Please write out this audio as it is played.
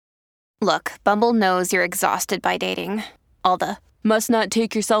Look, Bumble knows you're exhausted by dating. All the must not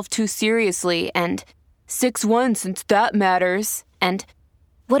take yourself too seriously and 6'1" since that matters. And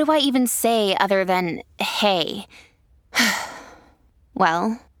what do I even say other than hey?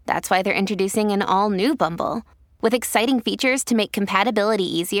 Well, that's why they're introducing an all-new Bumble with exciting features to make compatibility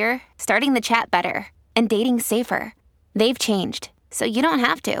easier, starting the chat better, and dating safer. They've changed, so you don't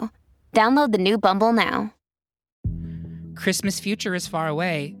have to. Download the new Bumble now. Christmas future is far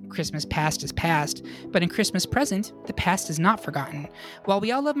away, Christmas past is past, but in Christmas present, the past is not forgotten. While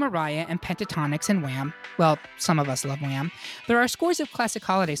we all love Mariah and Pentatonix and Wham, well, some of us love Wham, there are scores of classic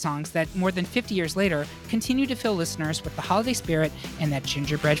holiday songs that, more than 50 years later, continue to fill listeners with the holiday spirit and that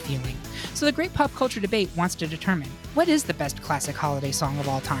gingerbread feeling. So the Great Pop Culture Debate wants to determine, what is the best classic holiday song of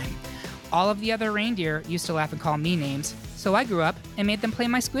all time? All of the other reindeer used to laugh and call me names, so I grew up and made them play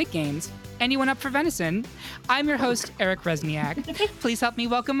my Squid Games. Anyone up for venison? I'm your host, Eric Resniak. Please help me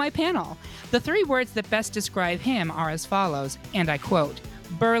welcome my panel. The three words that best describe him are as follows, and I quote,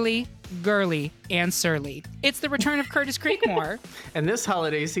 burly, girly, and surly. It's the return of Curtis Creekmore. And this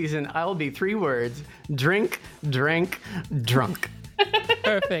holiday season, I'll be three words: drink, drank, drunk.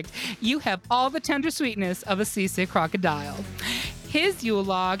 Perfect. You have all the tender sweetness of a seasick crocodile. His Yule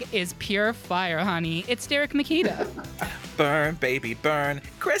log is pure fire, honey. It's Derek Makita. Burn, baby, burn.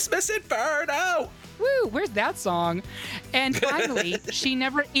 Christmas Inferno! Woo, where's that song? And finally, she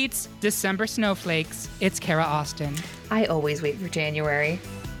never eats December snowflakes. It's Kara Austin. I always wait for January.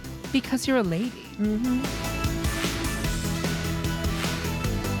 Because you're a lady. Mm-hmm.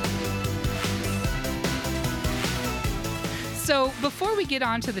 So before we get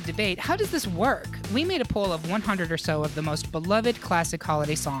on to the debate, how does this work? We made a poll of 100 or so of the most beloved classic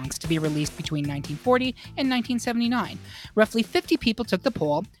holiday songs to be released between 1940 and 1979. Roughly 50 people took the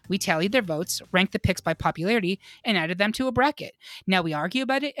poll. We tallied their votes, ranked the picks by popularity, and added them to a bracket. Now we argue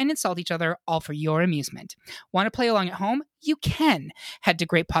about it and insult each other, all for your amusement. Want to play along at home? You can. Head to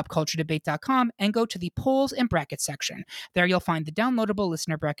greatpopculturedebate.com and go to the polls and brackets section. There you'll find the downloadable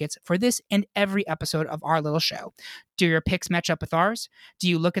listener brackets for this and every episode of our little show. Do your picks match up with ours? Do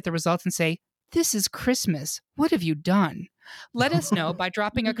you look at the results and say, this is Christmas. What have you done? Let us know by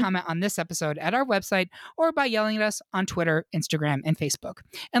dropping a comment on this episode at our website or by yelling at us on Twitter, Instagram, and Facebook.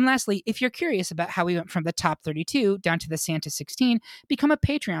 And lastly, if you're curious about how we went from the top 32 down to the Santa 16, become a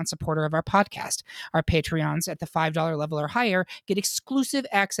Patreon supporter of our podcast. Our Patreons at the $5 level or higher get exclusive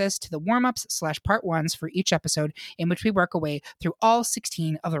access to the warm-ups / part ones for each episode, in which we work our way through all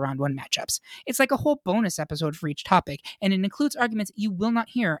 16 of the round one matchups. It's like a whole bonus episode for each topic, and it includes arguments you will not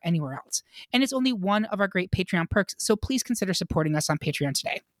hear anywhere else. And it's only one of our great Patreon perks, so please consider supporting us on Patreon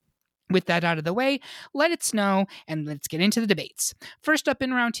today. With that out of the way, let it snow, and let's get into the debates. First up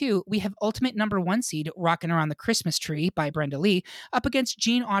in round 2, we have ultimate number 1 seed Rockin' Around the Christmas Tree by Brenda Lee up against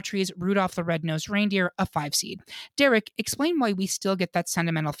Gene Autry's Rudolph the Red-Nosed Reindeer, a 5 seed. Derek, explain why we still get that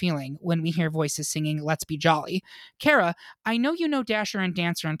sentimental feeling when we hear voices singing Let's Be Jolly. Kara, I know you know Dasher and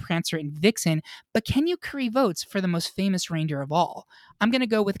Dancer and Prancer and Vixen, but can you curry votes for the most famous reindeer of all? I'm going to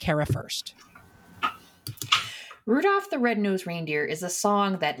go with Kara first. Rudolph the Red-Nosed Reindeer is a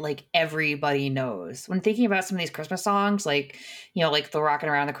song that, like, everybody knows. When thinking about some of these Christmas songs, like, you know, like the Rockin'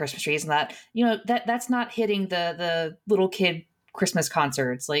 Around the Christmas Trees and that, you know, that's not hitting the little kid Christmas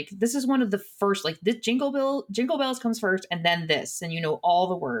concerts. Like, this is one of the first, like, this Jingle Bells comes first, and then this, and you know all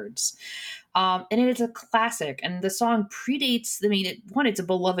the words. And it is a classic, and the song predates, I mean, it's a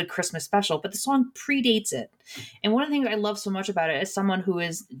beloved Christmas special, but the song predates it. And one of the things I love so much about it, as someone who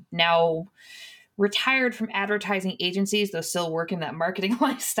is now retired from advertising agencies, though still work in that marketing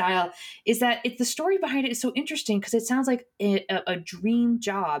lifestyle, is that the story behind it is so interesting because it sounds like a dream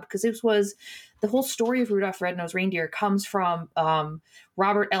job. Because it was the whole story of Rudolph the Red-Nosed Reindeer comes from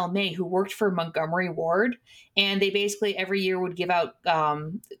Robert L. May, who worked for Montgomery Ward, and they basically every year would give out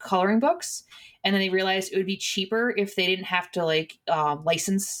coloring books. And then they realized it would be cheaper if they didn't have to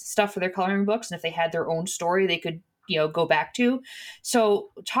license stuff for their coloring books, and if they had their own story, they could go back to.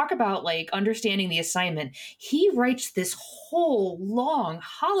 So talk about understanding the assignment. He writes this whole long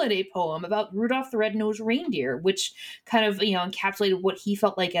holiday poem about Rudolph the Red-Nosed Reindeer, which kind of, encapsulated what he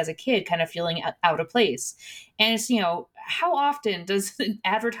felt like as a kid, kind of feeling out of place. And it's, how often does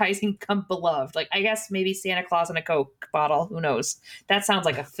advertising come beloved? I guess maybe Santa Claus in a Coke bottle. Who knows? That sounds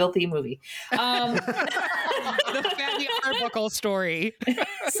like a filthy movie. The Fatty Arbuckle story.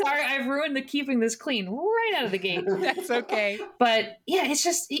 Sorry, I've ruined the keeping this clean right out of the gate. That's okay. But yeah, it's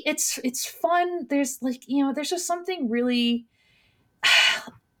just, it's fun. There's there's just something really,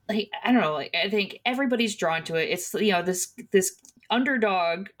 I don't know. I think everybody's drawn to it. It's, this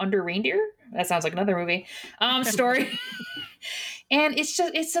underdog under reindeer. That sounds like another movie story. And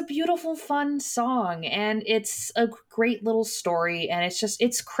it's a beautiful, fun song, and it's a great little story, and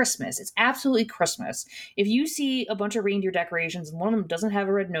it's Christmas. It's absolutely Christmas. If you see a bunch of reindeer decorations and one of them doesn't have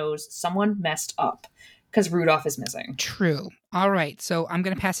a red nose, someone messed up because Rudolph is missing. True. All right. So I'm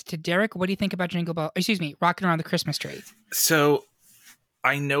going to pass it to Derek. What do you think about Rocking Around the Christmas Tree? So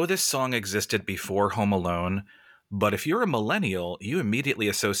I know this song existed before Home Alone, but if you're a millennial, you immediately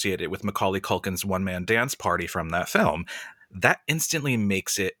associate it with Macaulay Culkin's one-man dance party from that film. That instantly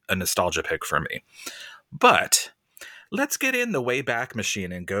makes it a nostalgia pick for me. But let's get in the Wayback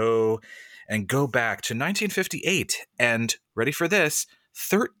Machine and go back to 1958. And ready for this?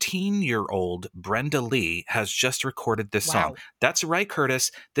 13-year-old Brenda Lee has just recorded this song. That's right,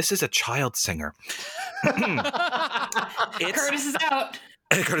 Curtis. This is a child singer. Curtis is out.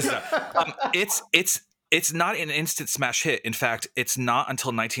 Curtis is out. It's not an instant smash hit. In fact, it's not until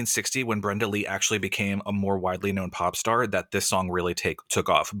 1960 when Brenda Lee actually became a more widely known pop star that this song really took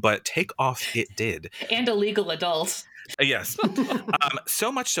off. But take off it did. And a legal adult. Yes.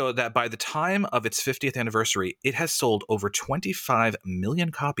 So much so that by the time of its 50th anniversary, it has sold over 25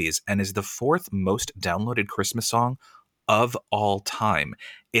 million copies and is the fourth most downloaded Christmas song of all time.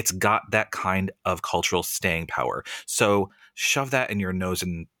 It's got that kind of cultural staying power. So shove that in your nose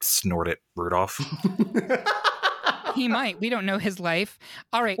and snort it, Rudolph. He might. We don't know his life.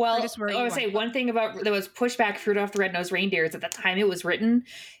 All right. Well, Curtis, I would say one thing about that was pushback for Rudolph the Red-Nosed Reindeer is at the time it was written,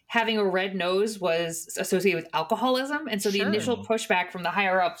 having a red nose was associated with alcoholism. And so the initial pushback from the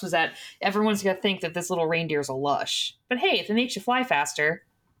higher ups was that everyone's going to think that this little reindeer's a lush. But hey, if it makes you fly faster.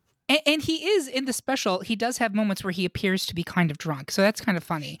 And he is in the special. He does have moments where he appears to be kind of drunk. So that's kind of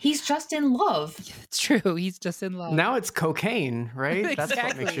funny. He's just in love. It's true. He's just in love. Now it's cocaine, right? Exactly. That's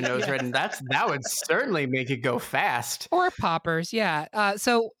what makes your nose red. And that would certainly make it go fast. Or poppers. Yeah.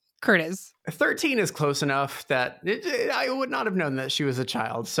 So Curtis. 13 is close enough that I would not have known that she was a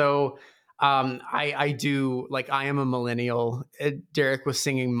child. So I do, like, I am a millennial. Derek was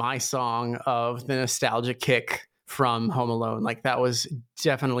singing my song of the nostalgia kick from Home Alone. Like, that was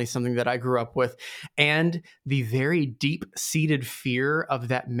definitely something that I grew up with. And the very deep-seated fear of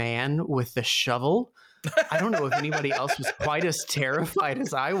that man with the shovel. I don't know if anybody else was quite as terrified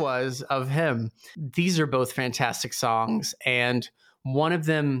as I was of him. These are both fantastic songs. And one of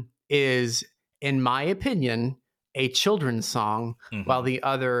them is, in my opinion, a children's song, while the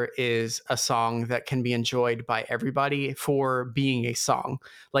other is a song that can be enjoyed by everybody for being a song.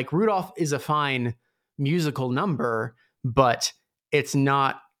 Like, Rudolph is a fine musical number, but it's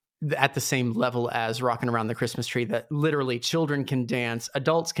not at the same level as Rocking Around the Christmas Tree, that literally children can dance,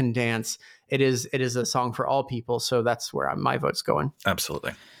 adults can dance. It is a song for all people. So that's where my vote's going.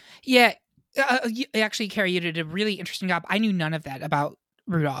 Absolutely. Yeah. Actually, Carrie, you did a really interesting job. I knew none of that about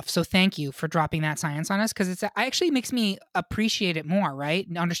Rudolph. So thank you for dropping that science on us, because it actually makes me appreciate it more, right?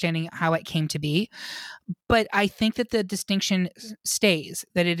 Understanding how it came to be. But I think that the distinction stays,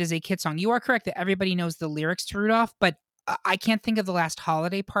 that it is a kid song. You are correct that everybody knows the lyrics to Rudolph, but I can't think of the last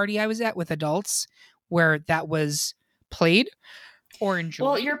holiday party I was at with adults where that was played or enjoyed.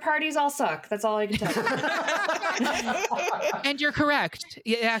 Well, your parties all suck. That's all I can tell you. And you're correct.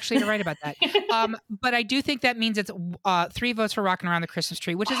 Actually, you're right about that. But I do think that means it's 3 votes for Rocking Around the Christmas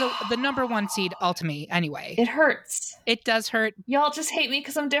Tree, which is the number 1 seed ultimately anyway. It hurts. It does hurt. Y'all just hate me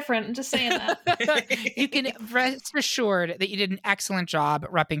because I'm different. I'm just saying that. You can rest assured that you did an excellent job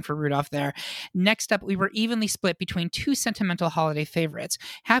repping for Rudolph there. Next up, we were evenly split between 2 sentimental holiday favorites.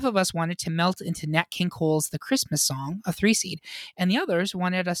 Half of us wanted to melt into Nat King Cole's The Christmas Song, a 3 seed, and the others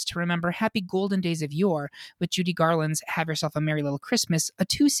wanted us to remember Happy Golden Days of Yore with Judy Garland's Have Yourself a Merry Little Christmas, a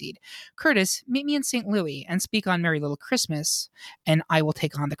 2 seed. Curtis, meet me in St. Louis and speak on Merry Little Christmas, and I will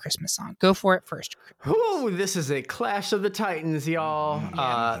take on The Christmas Song. Go for it first. Ooh, this is a clash of the titans, y'all.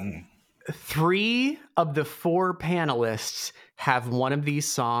 3 of the 4 panelists have one of these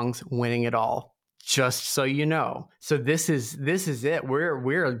songs winning it all, just so you know. So this is it.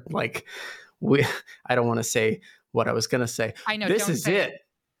 We're like, I don't want to say what I was gonna say. I know. This is it.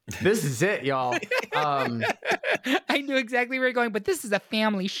 This is it, y'all. I knew exactly where you're going, but this is a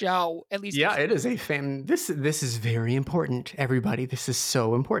family show. At least, yeah, it is a This is very important, everybody. This is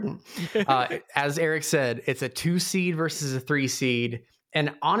so important. As Eric said, it's a 2 seed versus a 3 seed,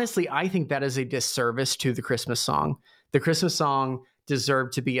 and honestly, I think that is a disservice to The Christmas Song. The Christmas Song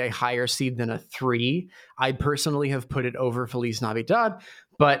deserved to be a higher seed than a 3. I personally have put it over Feliz Navidad,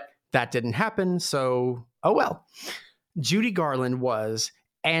 but that didn't happen. So, oh well. Judy Garland was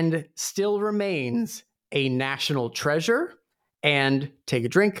and still remains a national treasure and, take a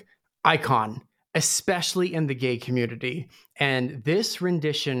drink, icon, especially in the gay community. And this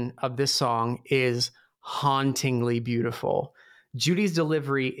rendition of this song is hauntingly beautiful. Judy's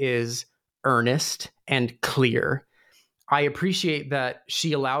delivery is earnest and clear. I appreciate that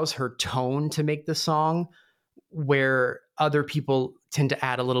she allows her tone to make the song, where other people tend to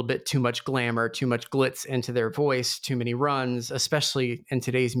add a little bit too much glamour, too much glitz into their voice, too many runs, especially in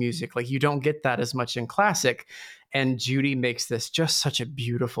today's music. Like, you don't get that as much in classic. And Judy makes this just such a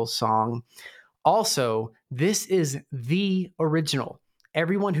beautiful song. Also, this is the original.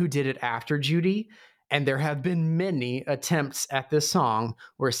 Everyone who did it after Judy, and there have been many attempts at this song,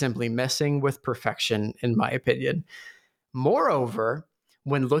 were simply messing with perfection, in my opinion. Moreover,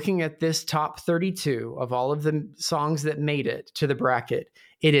 when looking at this top 32 of all of the songs that made it to the bracket,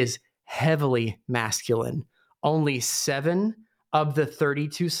 it is heavily masculine. Only 7 of the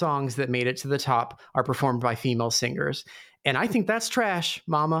 32 songs that made it to the top are performed by female singers. And I think that's trash,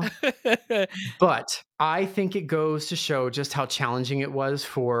 mama. But I think it goes to show just how challenging it was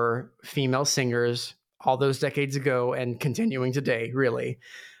for female singers all those decades ago and continuing today, really.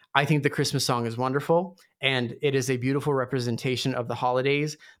 I think the Christmas song is wonderful, and it is a beautiful representation of the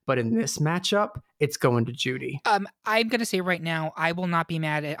holidays. But in this matchup, it's going to Judy. I'm going to say right now, I will not be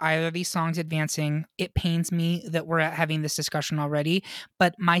mad at either of these songs advancing. It pains me that we're having this discussion already,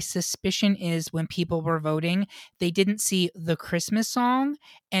 but my suspicion is when people were voting, they didn't see the Christmas song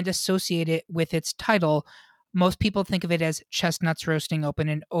and associate it with its title. Most people think of it as chestnuts roasting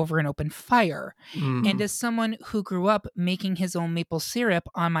over an open fire. And as someone who grew up making his own maple syrup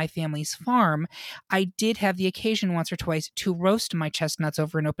on my family's farm, I did have the occasion once or twice to roast my chestnuts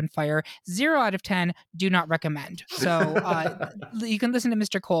over an open fire. 0 out of 10, do not recommend. So you can listen to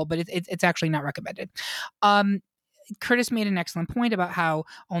Mr. Cole, but it's actually not recommended. Curtis made an excellent point about how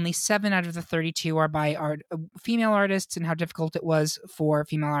only 7 out of the 32 are by female artists and how difficult it was for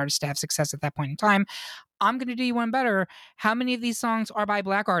female artists to have success at that point in time. I'm going to do you one better. How many of these songs are by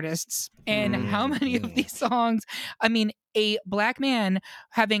Black artists? And how many of these songs, I mean, a Black man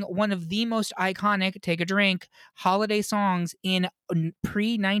having one of the most iconic, take a drink, holiday songs in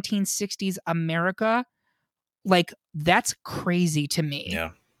pre-1960s America, like, that's crazy to me. Yeah.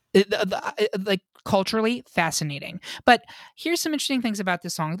 Like, culturally fascinating. But here's some interesting things about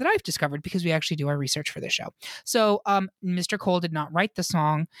this song that I've discovered because we actually do our research for this show. So Mr. Cole did not write the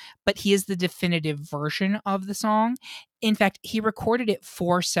song, but he is the definitive version of the song. In fact, he recorded it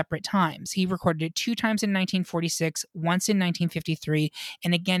 4 separate times. He recorded it 2 times in 1946, once in 1953,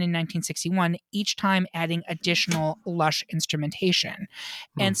 and again in 1961, each time adding additional lush instrumentation.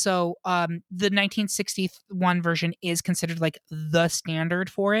 And so the 1961 version is considered like the standard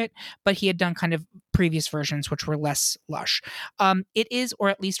for it, but he had done kind of previous versions which were less lush. It is, or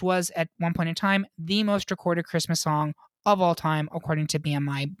at least was at one point in time, the most recorded Christmas song of all time, according to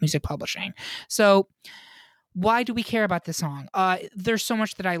BMI Music Publishing. So why do we care about this song? There's so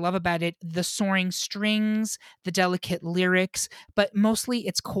much that I love about it. The soaring strings, the delicate lyrics, but mostly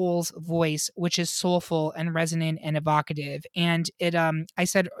it's Cole's voice, which is soulful and resonant and evocative. And it, I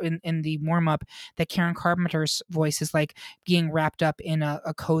said in the warm-up that Karen Carpenter's voice is like being wrapped up in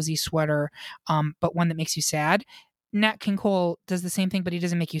a cozy sweater, but one that makes you sad. Nat King Cole does the same thing, but he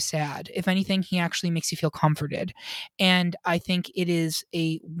doesn't make you sad. If anything, he actually makes you feel comforted. And I think it is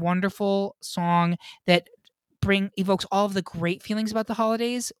a wonderful song that evokes all of the great feelings about the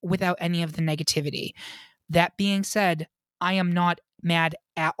holidays without any of the negativity. That being said, I am not mad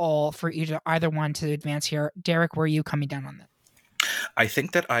at all for either one to advance here. Derek, where are you coming down on that? I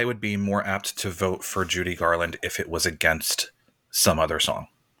think that I would be more apt to vote for Judy Garland if it was against some other song,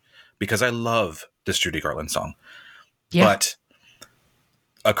 because I love this Judy Garland song. Yeah. But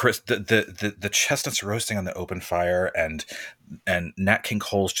the chestnuts roasting on the open fire and Nat King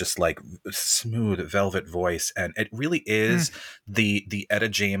Cole's just like smooth velvet voice, and it really is the Etta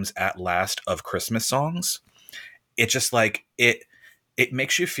James At Last of Christmas songs. It just like it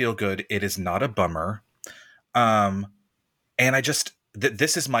makes you feel good. It is not a bummer. And I just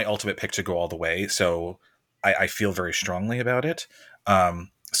this is my ultimate pick to go all the way. So I feel very strongly about it.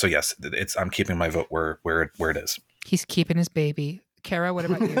 So yes, I'm keeping my vote where it is. He's keeping his baby. Kara, what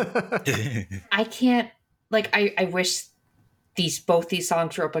about you? I can't, like, I wish both these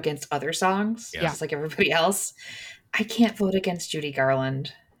songs were up against other songs, just like everybody else. I can't vote against Judy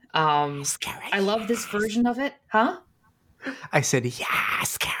Garland. I love this version of it. Huh? I said,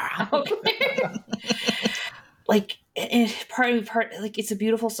 yes, Kara. Okay. Like, like, it's a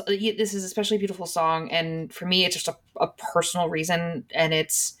beautiful, this is especially a beautiful song. And for me, it's just a personal reason. And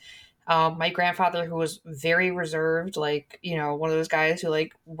it's, my grandfather, who was very reserved, like, you know, one of those guys who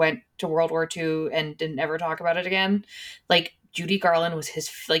like went to World War II and didn't ever talk about it again. Like, Judy Garland was his,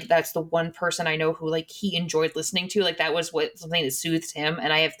 like, that's the one person I know who, like, he enjoyed listening to. Like, that was something that soothed him.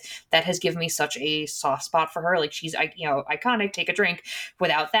 And that has given me such a soft spot for her. Like, she's, iconic, take a drink.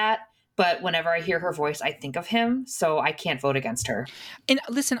 Without that, but whenever I hear her voice, I think of him. So I can't vote against her. And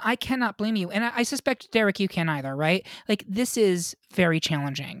listen, I cannot blame you. And I suspect, Derek, you can either, right? Like, this is very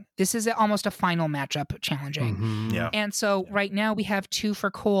challenging. This is almost a final matchup challenging. Mm-hmm. Yeah. And so right now we have 2 for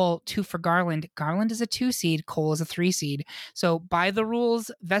Cole, 2 for Garland. Garland is a 2 seed. Cole is a 3 seed. So by the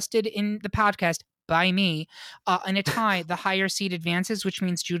rules vested in the podcast by me, in a tie, the higher seed advances, which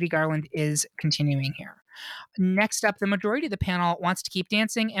means Judy Garland is continuing here. Next up, the majority of the panel wants to keep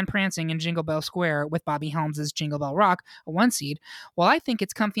dancing and prancing in Jingle Bell Square with Bobby Helms' Jingle Bell Rock, a 1 seed, while I think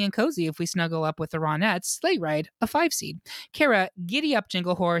it's comfy and cozy if we snuggle up with the Ronettes' Sleigh Ride, a 5 seed. Kara, giddy up,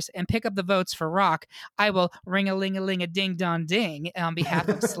 Jingle Horse, and pick up the votes for Rock. I will ring-a-ling-a-ling-a-ding-dong-ding on behalf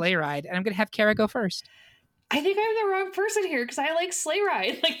of Sleigh Ride, and I'm going to have Kara go first. I think I'm the wrong person here because I like Sleigh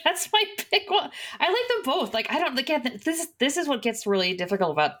Ride. Like, that's my pick one. I like them both. Like, I don't, again, this is what gets really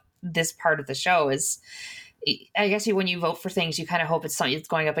difficult about this part of the show is, I guess when you vote for things, you kind of hope it's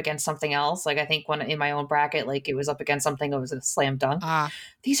going up against something else. Like, I think when in my own bracket, like, it was up against something that was a slam dunk.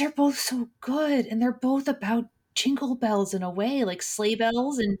 These are both so good, and they're both about jingle bells in a way, like sleigh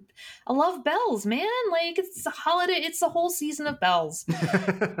bells, and I love bells, man. Like, it's a holiday, it's the whole season of bells.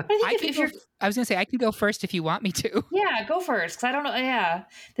 I was gonna say I can go first if you want me to. Yeah, go first, because I don't know. Yeah,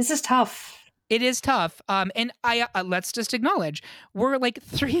 this is tough. It is tough. And I let's just acknowledge we're like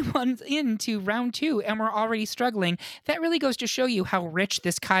 3 months into round 2 and we're already struggling. That really goes to show you how rich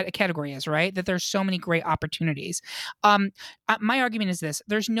this category is, right? That there's so many great opportunities. My argument is this.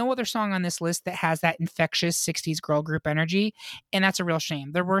 There's no other song on this list that has that infectious 60s girl group energy. And that's a real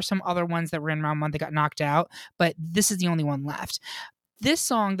shame. There were some other ones that were in round 1 that got knocked out, but this is the only one left. This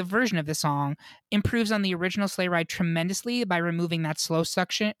song, the version of the song, improves on the original Sleigh Ride tremendously by removing that slow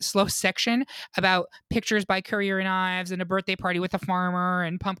section about pictures by Currier and Ives and a birthday party with a farmer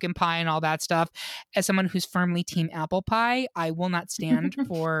and pumpkin pie and all that stuff. As someone who's firmly team apple pie, I will not stand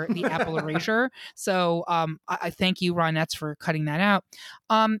for the apple erasure. So I thank you, Ronettes, for cutting that out.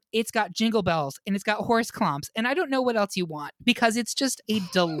 It's got jingle bells and it's got horse clomps, and I don't know what else you want because it's just a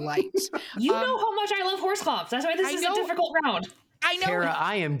delight. You know how much I love horse clomps. That's why this is a difficult round. I know. Kara,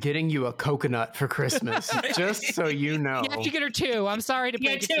 I am getting you a coconut for Christmas, just so you know. You have to get her 2. I'm sorry to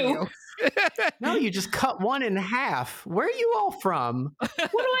break it to you. No, you just cut one in half. Where are you all from? What do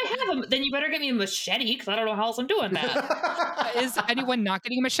I have? Then you better get me a machete because I don't know how else I'm doing that. Is anyone not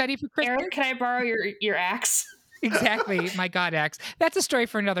getting a machete for Christmas? Eric, can I borrow your axe? Exactly. My God, Axe. That's a story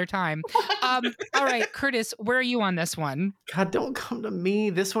for another time. All right, Curtis, where are you on this one? God, don't come to me.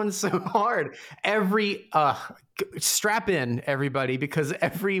 This one's so hard. Strap in, everybody, because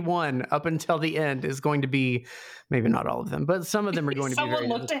every one up until the end is going to be, maybe not all of them, but some of them are going to be very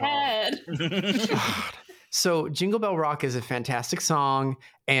Someone looked ahead. So Jingle Bell Rock is a fantastic song.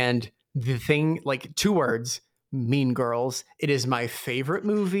 And the thing, like 2 words, Mean Girls. It is my favorite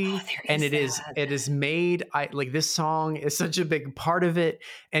movie, and it is made. This song is such a big part of it,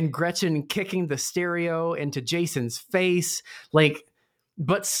 and Gretchen kicking the stereo into Jason's face,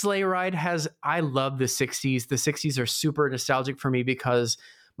 But Sleigh Ride I love the 60s. The 60s are super nostalgic for me because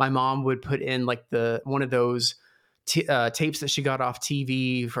my mom would put in one of those tapes that she got off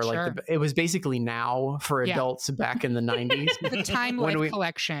TV for it was basically Now for adults back in the 90s. The Time Life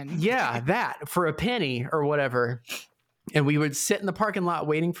collection. Yeah, that for a penny or whatever. And we would sit in the parking lot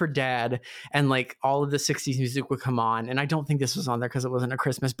waiting for Dad, and all of the 60s music would come on. And I don't think this was on there because it wasn't a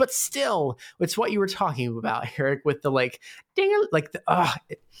Christmas, but still, it's what you were talking about, Eric, with the ding,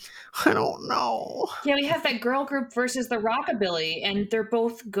 I don't know. Yeah, we have that girl group versus the rockabilly, and they're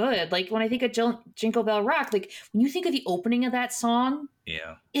both good. Like, when I think of Jingle Bell Rock, when you think of the opening of that song,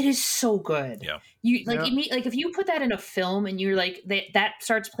 yeah, it is so good. Yeah, if you put that in a film and you're that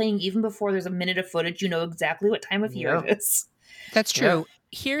starts playing even before there's a minute of footage, you know exactly what time of year it is. That's true.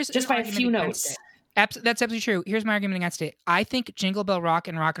 Here's just by a few notes. That's absolutely true. Here's my argument against it. I think Jingle Bell Rock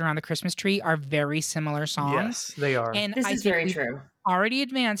and Rockin' Around the Christmas Tree are very similar songs. Yes, they are. And this is very true. Already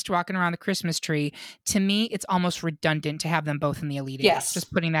advanced Rockin' Around the Christmas Tree. To me, it's almost redundant to have them both in the Elite Eight. Yes.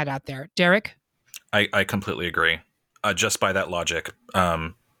 Just putting that out there. Derek? I completely agree. Just by that logic,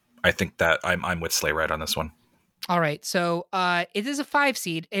 I think that I'm with Sleigh Ride on this one. All right. So it is a 5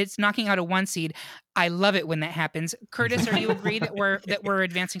 seed. It's knocking out a 1 seed. I love it when that happens. Curtis, are you agree that we're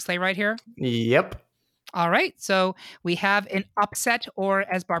advancing Sleigh Ride here? Yep. All right. So we have an upset, or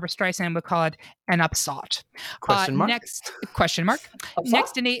as Barbara Streisand would call it, an upsot. Question mark. Next, question mark.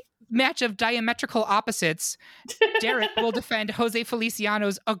 match of diametrical opposites, Derek will defend Jose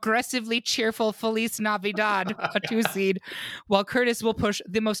Feliciano's aggressively cheerful Feliz Navidad, a 2 seed, while Curtis will push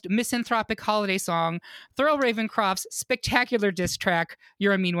the most misanthropic holiday song, Thurl Ravencroft's spectacular diss track,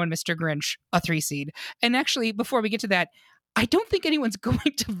 You're a Mean One, Mr. Grinch, a 3 seed. And actually, before we get to that, I don't think anyone's going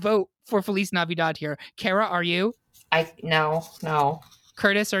to vote for Feliz Navidad here. Kara, are you? No.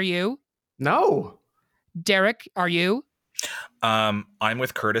 Curtis, are you? No. Derek, are you? I'm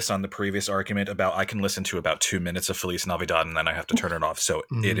with Curtis on the previous argument about I can listen to about 2 minutes of Feliz Navidad and then I have to turn it off. So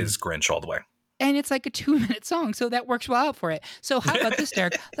it is Grinch all the way. And it's like a 2-minute song, so that works well out for it. So how about this,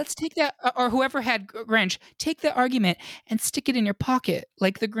 Derek? Let's take that, or whoever had Grinch, take the argument and stick it in your pocket,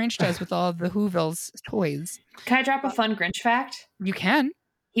 like the Grinch does with all of the Whoville's toys. Can I drop a fun Grinch fact? You can.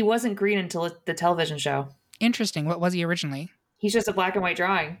 He wasn't green until the television show. Interesting. What was he originally? He's just a black and white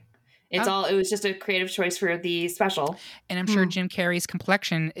drawing. It was just a creative choice for the special. And I'm sure Jim Carrey's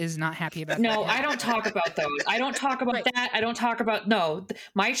complexion is not happy about that. No, I don't talk about those. I don't talk about that. I don't talk about, no.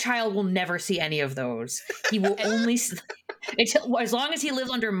 My child will never see any of those. He will only, as long as he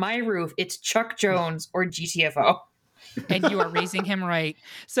lives under my roof, it's Chuck Jones or GTFO. And you are raising him right.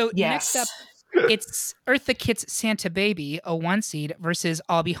 So yes. Next up, it's Eartha Kitt's Santa Baby, a 1 seed, versus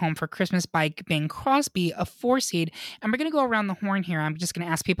I'll Be Home for Christmas by Bing Crosby, a 4 seed. And we're going to go around the horn here. I'm just going to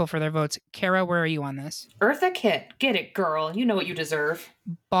ask people for their votes. Kara, where are you on this? Eartha Kitt. Get it, girl. You know what you deserve.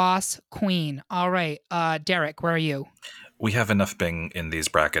 Boss Queen. All right. Derek, where are you? We have enough Bing in these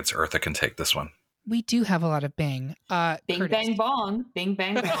brackets. Eartha can take this one. We do have a lot of Bing. Bing, Curtis. bang, bong. Bing,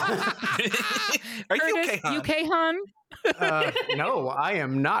 bang, bong. Are you Curtis, okay, hon? UK, hon? No, I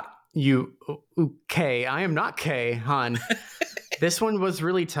am not K. I am not K, hon. This one was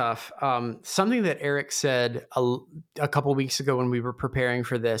really tough. Something that Eric said a couple weeks ago when we were preparing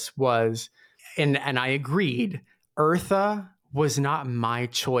for this was, and I agreed, Eartha was not my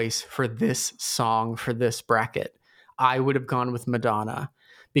choice for this song, for this bracket. I would have gone with Madonna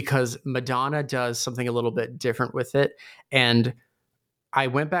because Madonna does something a little bit different with it. And I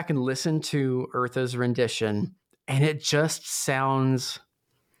went back and listened to Eartha's rendition, and it just sounds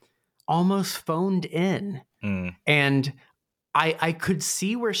almost phoned in. And I could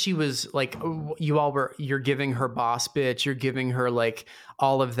see where she was like, you're giving her boss bitch, you're giving her like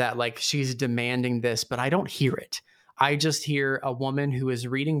all of that, like she's demanding this, but I don't hear it. I just hear a woman who is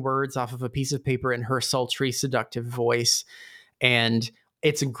reading words off of a piece of paper in her sultry, seductive voice. And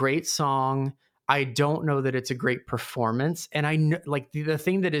it's a great song. I don't know that it's a great performance. And I know, like, the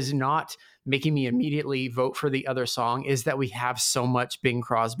thing that is not making me immediately vote for the other song is that we have so much Bing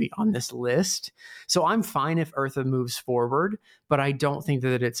Crosby on this list. So I'm fine if Eartha moves forward, but I don't think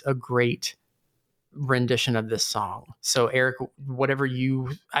that it's a great rendition of this song. So Eric, whatever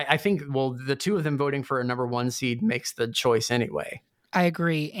I think, well, the two of them voting for a number 1 seed makes the choice anyway. I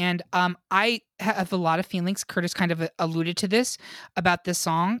agree. And I have a lot of feelings. Curtis kind of alluded to this about this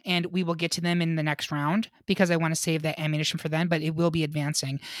song, and we will get to them in the next round because I want to save that ammunition for them, but it will be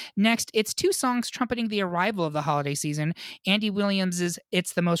advancing. Next, it's 2 songs trumpeting the arrival of the holiday season. Andy Williams's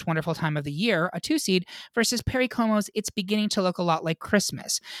It's the Most Wonderful Time of the Year, a 2 seed, versus Perry Como's It's Beginning to Look a Lot Like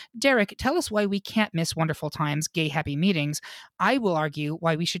Christmas. Derek, tell us why we can't miss Wonderful Times, Gay Happy Meetings. I will argue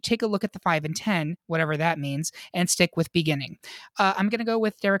why we should take a look at the 5 and 10, whatever that means, and stick with Beginning. I'm going to go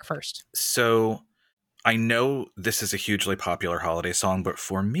with Derek first. So I know this is a hugely popular holiday song, but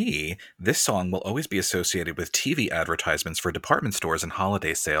for me, this song will always be associated with TV advertisements for department stores and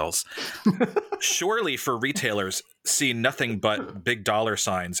holiday sales. Surely for retailers, see nothing but big dollar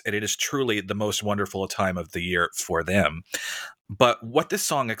signs, and it is truly the most wonderful time of the year for them. But what this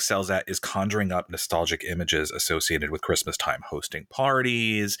song excels at is conjuring up nostalgic images associated with Christmas time, hosting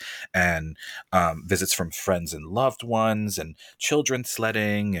parties and visits from friends and loved ones and children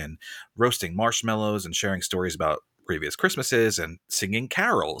sledding and roasting marshmallows and sharing stories about previous Christmases and singing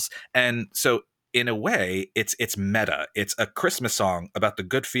carols. And so in a way, it's meta. It's a Christmas song about the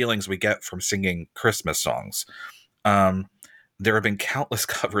good feelings we get from singing Christmas songs. There have been countless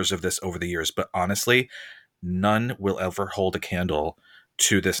covers of this over the years, but honestly, none will ever hold a candle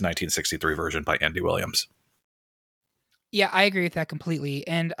to this 1963 version by Andy Williams. Yeah, I agree with that completely.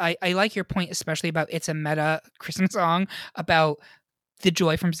 And I like your point, especially about it's a meta Christmas song about the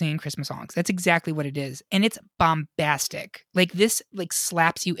joy from singing Christmas songs. That's exactly what it is. And it's bombastic. Like this, like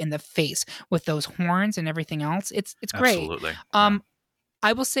slaps you in the face with those horns and everything else. It's great. Absolutely.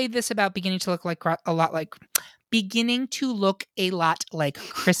 I will say this about Beginning to Look like a lot like Beginning to Look a Lot Like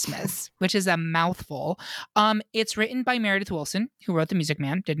Christmas, which is a mouthful. It's written by Meredith Willson, who wrote The Music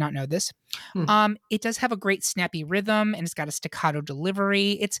Man. Did not know this. It does have a great snappy rhythm, and it's got a staccato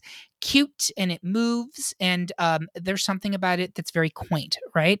delivery. It's cute and it moves, and there's something about it that's very quaint,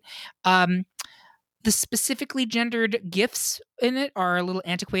 right? The specifically gendered gifts in it are a little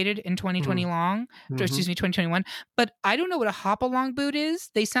antiquated in 2021. But I don't know what a hop along boot is.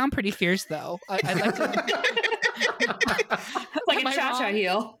 They sound pretty fierce though. I'd like to like a cha-cha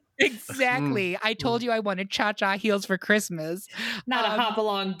heel. Exactly. I told you I wanted cha-cha heels for Christmas. Not a hop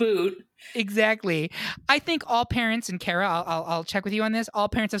along boot. Exactly. I think all parents, and Kara, I'll check with you on this. All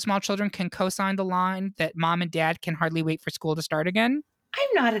parents of small children can co-sign the line that mom and dad can hardly wait for school to start again.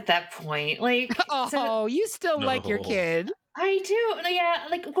 I'm not at that point. Like, you still like your kid. I do. Yeah,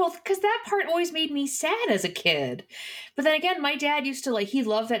 because that part always made me sad as a kid. But then again, my dad used to he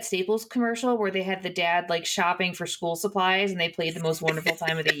loved that Staples commercial where they had the dad shopping for school supplies and they played The Most Wonderful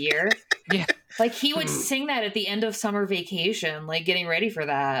Time of the Year. Yeah. He would sing that at the end of summer vacation, getting ready for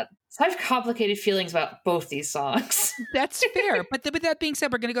that. So I have complicated feelings about both these songs. That's fair. But with that being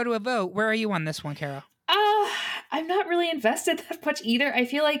said, we're going to go to a vote. Where are you on this one, Kara? I'm not really invested that much either. I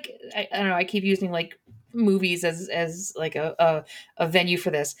feel like, I don't know, I keep using movies as a venue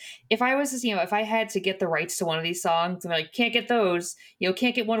for this. If I was if I had to get the rights to one of these songs and can't get those,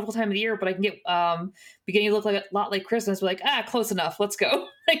 can't get Wonderful Time of the Year, but I can get Beginning to Look a Lot Like Christmas, we're close enough, let's go.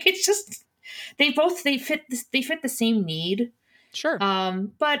 It's just they fit the same need. Sure.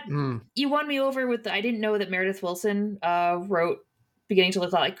 But you won me over with I didn't know that Meredith Willson wrote Beginning to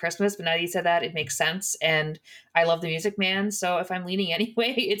Look a Lot Like Christmas, but now that you said that, it makes sense. And I love The Music Man, so if I'm leaning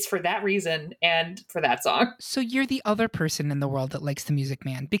anyway, it's for that reason and for that song. So you're the other person in the world that likes The Music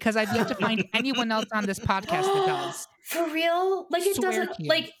Man, because I've yet to find anyone else on this podcast that does. For real?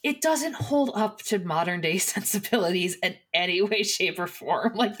 It doesn't hold up to modern day sensibilities in any way, shape, or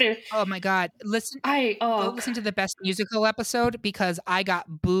form. Oh my God. Go listen to the Best Musical episode, because I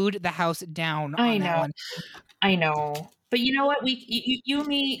got booed the house down on that one. I know. But you know what? You,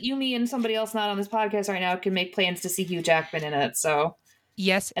 me, and somebody else not on this podcast right now can make plans to see Hugh Jackman in it. So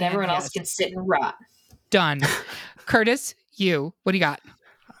yes, and everyone else can sit and rot. Done. Curtis, what do you got?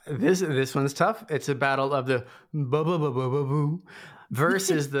 This one's tough. It's a battle of the boo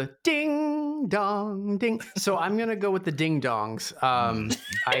versus the ding dong ding. So I'm gonna go with the ding dongs.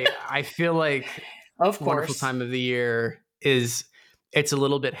 I feel like of course Wonderful Time of the Year it's a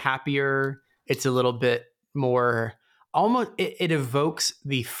little bit happier. It's a little bit more. Almost, it evokes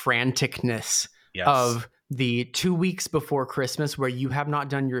the franticness of the 2 weeks before Christmas where you have not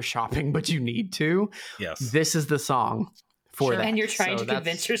done your shopping, but you need to. Yes. This is the song for that. And you're trying to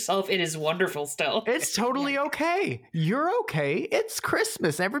convince yourself it is wonderful still. It's totally okay. You're okay. It's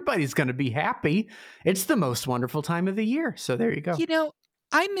Christmas. Everybody's going to be happy. It's the most wonderful time of the year. So there you go.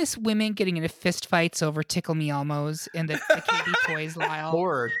 I miss women getting into fist fights over Tickle Me Elmos and the KB Toys Lyle.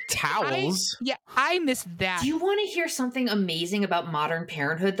 Or towels. I miss that. Do you want to hear something amazing about modern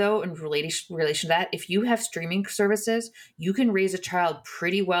parenthood, though, in relation to that? If you have streaming services, you can raise a child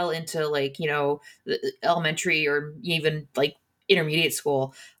pretty well into, elementary or even, intermediate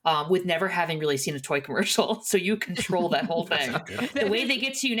school with never having really seen a toy commercial. So you control that whole thing. The way they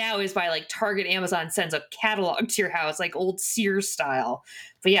get to you now is by Target, Amazon sends a catalog to your house, old Sears style.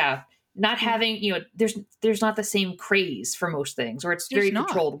 But yeah, not having, there's not the same craze for most things, or it's very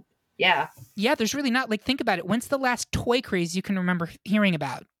controlled. Yeah. Yeah, there's really not. Think about it. When's the last toy craze you can remember hearing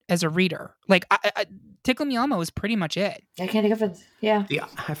about as a reader? Tickle Me Elmo is pretty much it. I can't think of it. Yeah.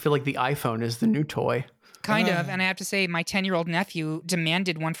 I feel like the iPhone is the new toy. Kind of. And I have to say, my 10-year-old nephew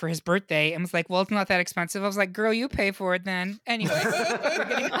demanded one for his birthday and was like, well, it's not that expensive. I was like, girl, you pay for it then. Anyway, we're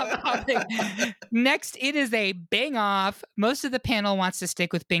getting off topic. Next, it is a bang off. Most of the panel wants to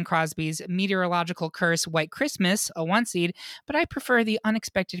stick with Bing Crosby's Meteorological Curse, White Christmas, a 1 seed, but I prefer the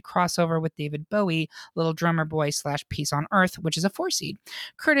unexpected crossover with David Bowie, Little Drummer Boy / Peace on Earth, which is a 4 seed.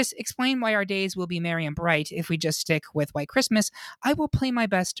 Curtis, explain why our days will be merry and bright if we just stick with White Christmas. I will play my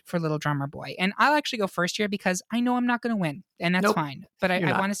best for Little Drummer Boy. And I'll actually go first here because I know I'm not going to win, and that's fine. But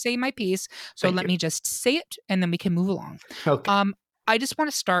I want to say my piece, so let me just say it, and then we can move along. Okay. I just want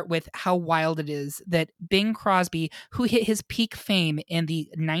to start with how wild it is that Bing Crosby, who hit his peak fame in the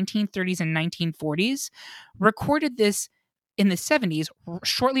 1930s and 1940s, recorded this in the 70s,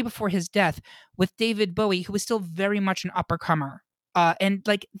 shortly before his death, with David Bowie, who was still very much an uppercomer. And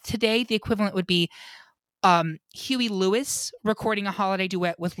today, the equivalent would be Huey Lewis recording a holiday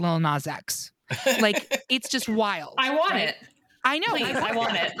duet with Lil Nas X. It's just wild. I want it. I know. Please, I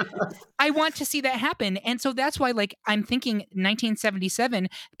want it. I want to see that happen. And so that's why, I'm thinking 1977,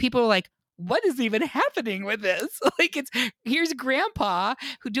 people are like, what is even happening with this? Like, here's Grandpa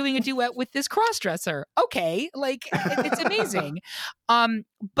who doing a duet with this crossdresser. Okay, like it's amazing.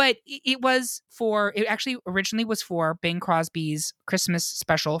 But it actually originally was for Bing Crosby's Christmas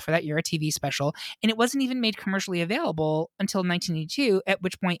special for that year, a TV special, and it wasn't even made commercially available until 1982, at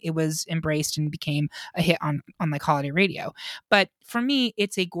which point it was embraced and became a hit on like holiday radio. But for me,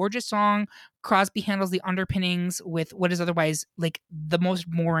 it's a gorgeous song. Crosby handles the underpinnings with what is otherwise like the most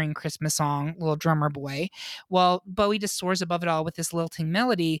boring Christmas song, Little Drummer Boy, while Bowie just soars above it all with this lilting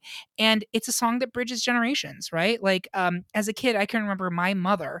melody. And it's a song that bridges generations, right? Like, as a kid, I can remember my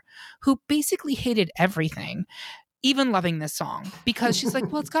mother, who basically hated everything, even loving this song because she's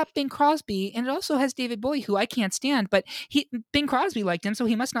like, well, it's got Bing Crosby and it also has David Bowie, who I can't stand, but Bing Crosby liked him, so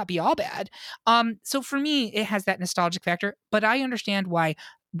he must not be all bad. So for me, it has that nostalgic factor, but I understand why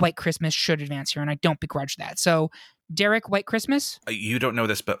White Christmas should advance here, and I don't begrudge that. So, Derek, White Christmas? You don't know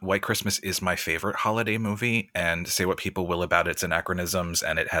this, but White Christmas is my favorite holiday movie, and say what people will about its anachronisms,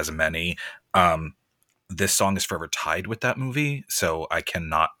 and it has many. This song is forever tied with that movie, so I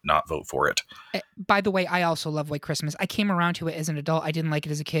cannot not vote for it. By the way, I also love White Christmas. I came around to it as an adult. I didn't like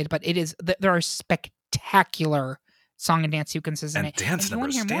it as a kid, but there are spectacular song and dance sequences in and it. Dance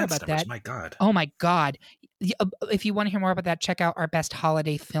numbers, that, my God. Oh my God. If you want to hear more about that, check out our best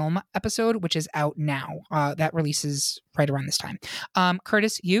holiday film episode, which is out now. That releases right around this time.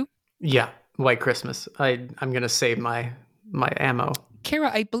 Curtis, you? Yeah, White Christmas. I'm going to save my ammo.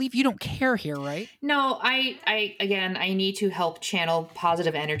 Kara, I believe you don't care here, right? No, I need to help channel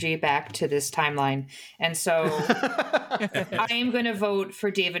positive energy back to this timeline. And so I am going to vote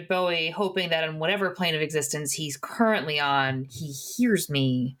for David Bowie, hoping that on whatever plane of existence he's currently on, he hears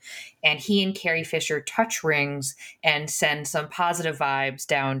me and he and Carrie Fisher touch rings and send some positive vibes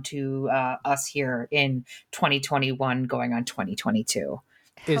down to us here in 2021 going on 2022.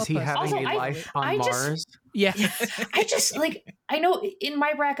 Is he having a life on Mars? Yeah. I know in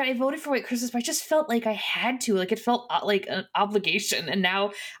my bracket I voted for White Christmas, but I just felt like I had to. Like, it felt like an obligation. And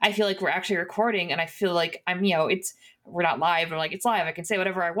now I feel like we're actually recording and I feel like we're not live. I'm like, it's live. I can say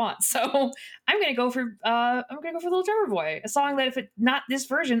whatever I want. So I'm gonna go for Little Drummer Boy, a song that if it's not this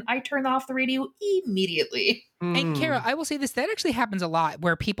version, I turn off the radio immediately. And Kara, I will say this, that actually happens a lot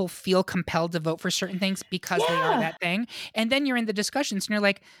where people feel compelled to vote for certain things because they are that thing. And then you're in the discussions and you're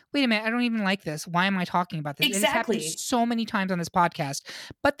like, wait a minute, I don't even like this. Why am I talking about this? Exactly. It has happened so many times on this podcast.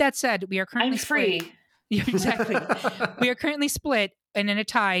 But that said, we are currently free. Exactly. We are currently split, and in a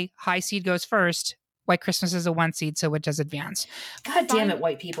tie, high seed goes first. White Christmas is a 1 seed, so it does advance. God damn it,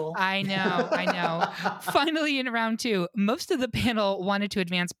 white people. I know. Finally, in round 2, most of the panel wanted to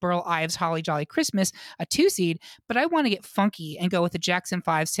advance Burl Ives' Holly Jolly Christmas, a 2 seed, but I want to get funky and go with the Jackson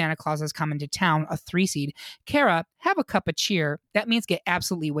 5 Santa Claus Is Coming to Town, a 3 seed. Kara, have a cup of cheer. That means get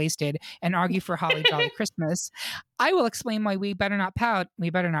absolutely wasted and argue for Holly Jolly Christmas. I will explain why we better not pout,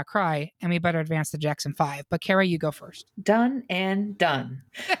 we better not cry, and we better advance the Jackson 5. But Kara, you go first. Done and done.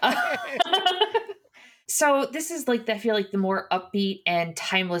 So this is I feel like the more upbeat and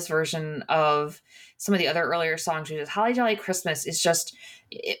timeless version of some of the other earlier songs. Holly Jolly Christmas is just,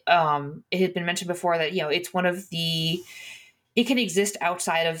 it had been mentioned before that, it's one of the, it can exist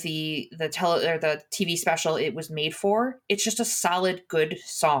outside of the TV special it was made for. It's just a solid, good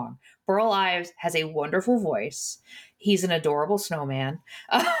song. Burl Ives has a wonderful voice. He's an adorable snowman.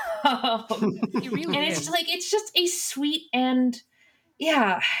 He really and is. It's just a sweet and,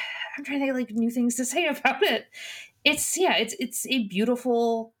 yeah, I'm trying to think of new things to say about it. It's a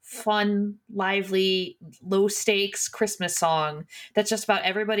beautiful, fun, lively, low stakes Christmas song that's just about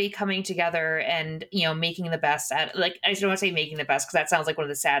everybody coming together and, making the best at, I don't want to say making the best because that sounds like one of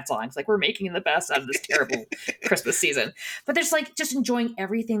the sad songs. Like, we're making the best out of this terrible Christmas season. But there's just enjoying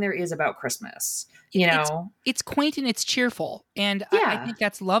everything there is about Christmas, It's quaint and it's cheerful. And I think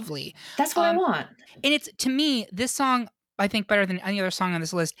that's lovely. That's what I want. And it's, to me, this song, I think better than any other song on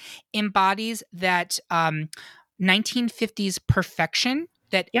this list, embodies that 1950s perfection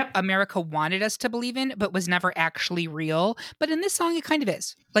that America wanted us to believe in, but was never actually real. But in this song, it kind of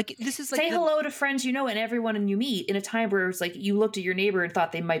is. This is say hello to friends you know and everyone you meet in a time where it's you looked at your neighbor and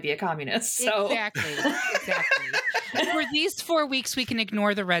thought they might be a communist. So exactly. For these 4 weeks, we can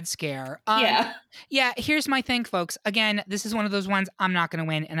ignore the Red Scare. Yeah. Here's my thing, folks. Again, this is one of those ones I'm not going to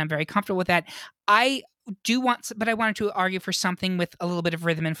win, and I'm very comfortable with that. I wanted to argue for something with a little bit of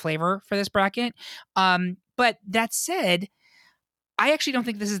rhythm and flavor for this bracket. But that said, I actually don't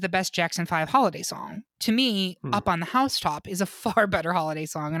think this is the best Jackson 5 holiday song. To me, Up on the Housetop is a far better holiday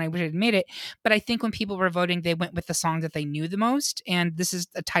song, and I wish I'd made it. But I think when people were voting, they went with the song that they knew the most, and this is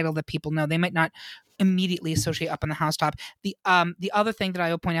a title that people know. They might not immediately associate Up on the Housetop. The other thing that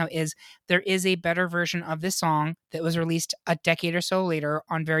I will point out is there is a better version of this song that was released a decade or so later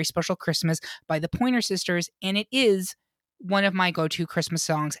on Very Special Christmas by the Pointer Sisters, and it is one of my go-to Christmas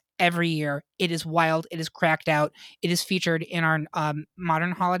songs every year. It is wild. It is cracked out. It is featured in our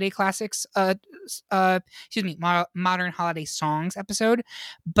Modern Holiday Classics, Modern Holiday Songs episode.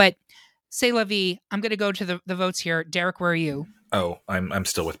 But C'est la vie. I'm going to go to the votes here. Derek, where are you? Oh, I'm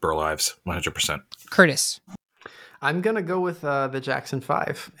still with Burl Ives, 100%. Curtis. I'm going to go with the Jackson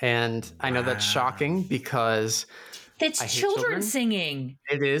 5. And I know that's shocking because it's children singing.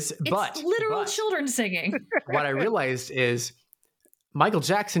 It is, it's literal children singing. What I realized is Michael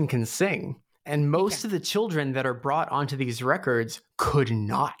Jackson can sing. And most of the children that are brought onto these records could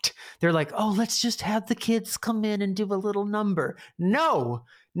not. They're like, oh, let's just have the kids come in and do a little number. No,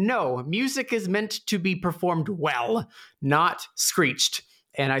 music is meant to be performed well, not screeched.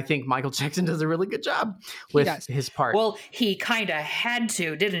 And I think Michael Jackson does a really good job with his part. Well, he kind of had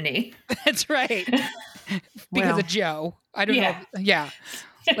to, didn't he? That's right. Because of Joe. I don't know. Yeah.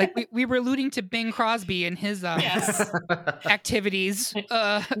 Like we were alluding to Bing Crosby and his activities.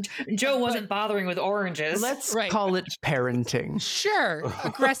 Joe wasn't bothering with oranges. Let's call it parenting. Sure.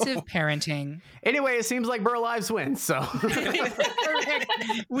 Aggressive parenting. Anyway, it seems like Burl Ives wins, so.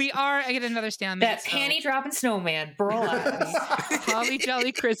 We are at another stalemate. That panty dropping snowman, Burl Ives. Holly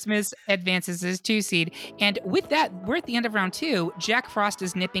Jolly Christmas advances as 2 seed. And with that, we're at the end of round 2. Jack Frost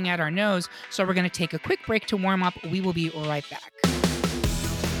is nipping at our nose, so we're going to take a quick break to warm up. We will be right back.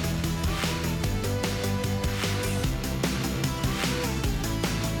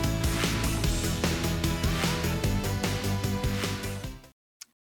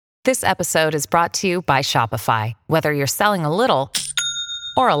 This episode is brought to you by Shopify. Whether you're selling a little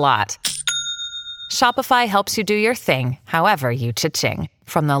or a lot, Shopify helps you do your thing, however you cha-ching.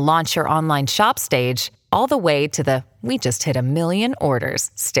 From the launch your online shop stage, all the way to the we just hit 1 million orders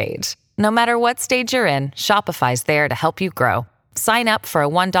stage. No matter what stage you're in, Shopify's there to help you grow. Sign up for a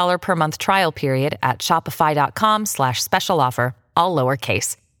 $1 per month trial period at shopify.com/special offer, all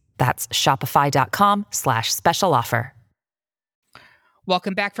lowercase. That's shopify.com/special offer.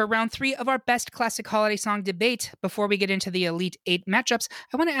 Welcome back for round 3 of our best classic holiday song debate. Before we get into the Elite 8 matchups,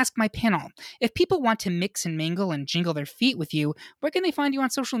 I want to ask my panel, if people want to mix and mingle and jingle their feet with you, where can they find you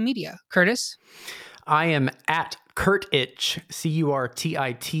on social media? Curtis? I am at Curtitch,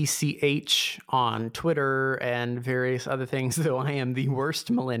 CURTITCH, on Twitter and various other things, though I am the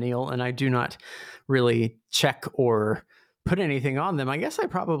worst millennial and I do not really check or put anything on them. I guess I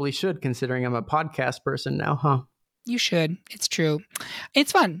probably should, considering I'm a podcast person now, huh? You should. It's true.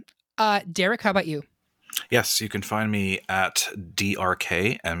 It's fun. Derek, how about you? Yes, you can find me at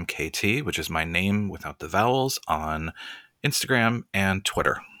DRKMKT, which is my name without the vowels, on Instagram and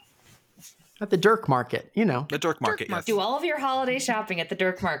Twitter. At the Dirk Market, you know. The Dirk Market, yes. Do all of your holiday shopping at the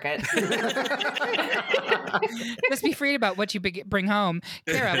Dirk Market. Let's be free about what you bring home.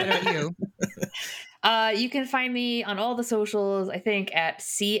 Kara, what about you? You can find me on all the socials, I think, at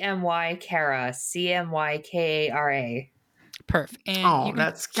CMYKara, CMYKARA. Perf. And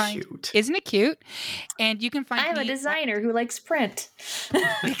that's cute. Isn't it cute? And you can find I'm a designer who likes print.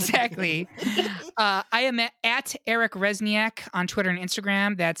 Exactly. I am at Eric Resniak on Twitter and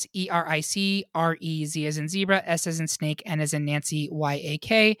Instagram. That's ERICREZ as in zebra, S as in snake, N as in Nancy,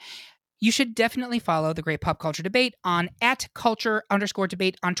 YAK. You should definitely follow the Great Pop Culture Debate on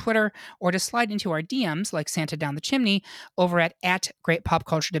 @culture_debate on Twitter, or to slide into our DMs like Santa down the chimney over at Great Pop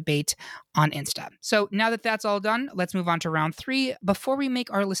Culture Debate on Insta. So now that that's all done, let's move on to round 3 before we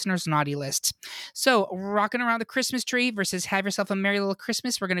make our listeners' naughty lists. So rocking around the Christmas tree versus have yourself a merry little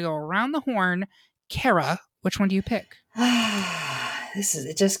Christmas. We're going to go around the horn. Kara, which one do you pick?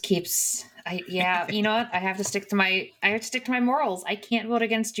 It just keeps. You know what? I have to stick to my morals. I can't vote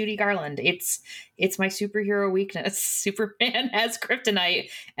against Judy Garland. It's my superhero weakness. Superman has kryptonite,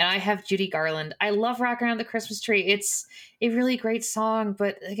 and I have Judy Garland. I love Rock Around the Christmas Tree. It's a really great song,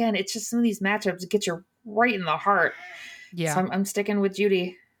 but again, it's just some of these matchups that get you right in the heart. Yeah, so I'm sticking with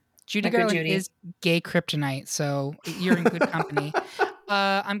Judy. Judy Garland is gay kryptonite, so you're in good company.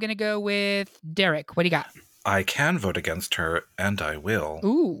 I'm gonna go with Derek. What do you got? I can vote against her, and I will.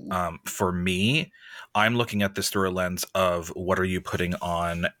 Ooh. For me, I'm looking at this through a lens of what are you putting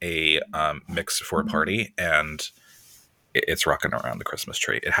on a mix for a party, and it's Rocking Around the Christmas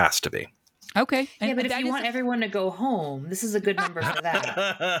Tree. It has to be. Okay. Yeah, but if that you is want everyone to go home, this is a good number for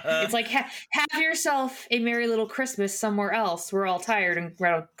that. It's like have yourself a merry little Christmas somewhere else. We're all tired and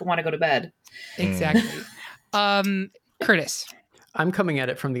want to go to bed. exactly. Curtis. I'm coming at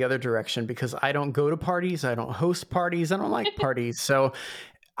it from the other direction because I don't go to parties. I don't host parties. I don't like parties. So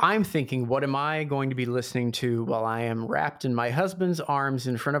I'm thinking, what am I going to be listening to while I am wrapped in my husband's arms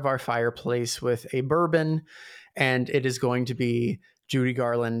in front of our fireplace with a bourbon? And it is going to be Judy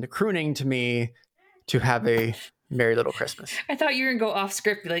Garland crooning to me to have a merry little Christmas. I thought you were going to go off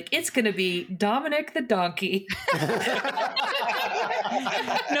script, be like, it's going to be Dominic the Donkey.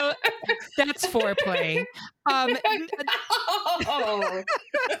 No, that's foreplay. No,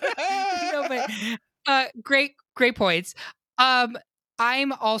 but great points.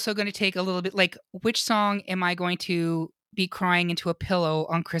 I'm also going to take a little bit like, which song am I going to be crying into a pillow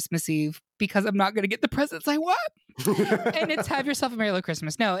on Christmas Eve because I'm not going to get the presents I want? And it's Have Yourself a Merry Little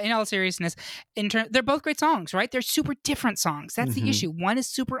Christmas. No, in all seriousness, they're both great songs, right? They're super different songs. That's the issue. One is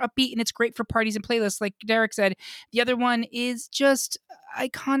super upbeat and it's great for parties and playlists, like Derek said. The other one is just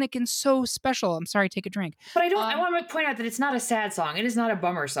iconic and so special. I'm sorry, take a drink. But I want to point out that it's not a sad song. It is not a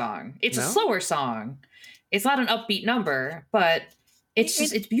bummer song. It's a slower song. It's not an upbeat number, but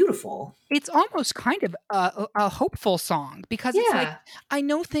it's beautiful. It's almost kind of a hopeful song because it's like, I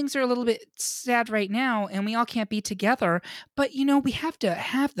know things are a little bit sad right now and we all can't be together, but we have to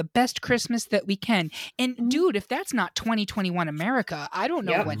have the best Christmas that we can. And dude, if that's not 2021 America, I don't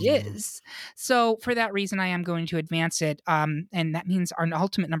know what is. So for that reason, I am going to advance it. And that means our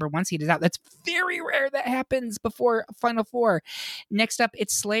ultimate number 1 seed is out. That's very rare that happens before Final Four. Next up,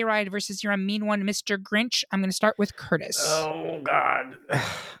 it's Sleigh Ride versus You're a Mean One, Mr. Grinch. I'm going to start with Curtis. Oh, God.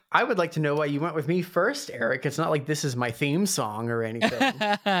 I would like to know why you went with me first, Eric. It's not like this is my theme song or anything.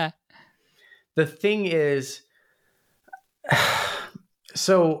 The thing is,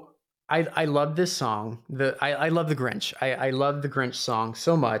 so I love this song. I love the Grinch. I love the Grinch song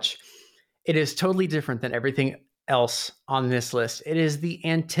so much. It is totally different than everything else on this list. It is the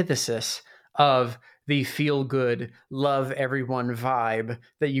antithesis of the feel good, love everyone vibe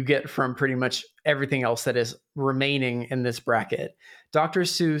that you get from pretty much everything else that is remaining in this bracket. Dr.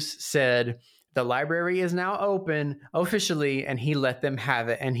 Seuss said, the library is now open officially, and he let them have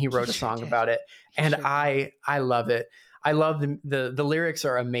it, and he wrote a song about it. And I love it. I love the lyrics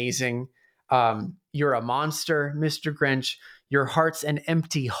are amazing. You're a monster, Mr. Grinch. Your heart's an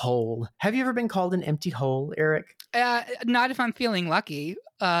empty hole. Have you ever been called an empty hole, Eric? Not if I'm feeling lucky.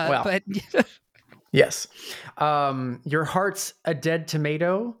 But yes. Your heart's a dead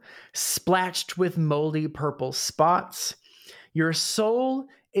tomato, splashed with moldy purple spots. Your soul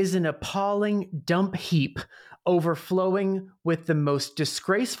is an appalling dump heap, overflowing with the most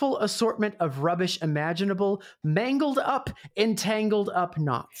disgraceful assortment of rubbish imaginable, mangled up, entangled up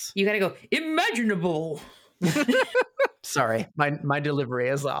knots. You gotta go, imaginable. Sorry, my delivery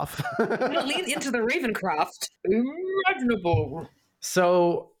is off. Lean into the Ravencroft. Imaginable.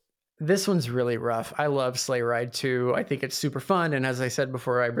 So this one's really rough. I love Sleigh Ride too. I think it's super fun. And as I said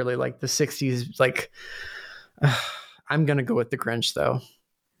before, I really like the 60s. Like, I'm going to go with the Grinch though.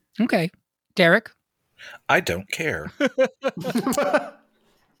 Okay. Derek? I don't care.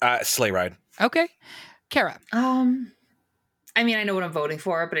 Sleigh Ride. Okay. Kara? I mean, I know what I'm voting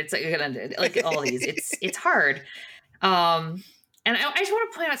for, but it's like all these. It's hard. And I just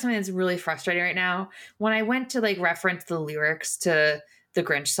want to point out something that's really frustrating right now. When I went to reference the lyrics to the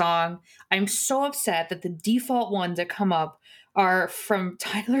Grinch song, I'm so upset that the default ones that come up are from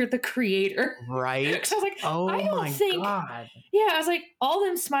Tyler, the Creator. Right. So I was like, oh I don't my think. God. Yeah, I was like, all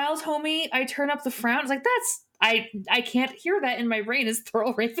them smiles, homie. I turn up the frown. I was like, I can't hear that in my brain. Is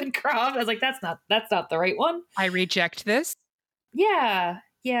Thurl Ravencroft? I was like, that's not the right one. I reject this. Yeah.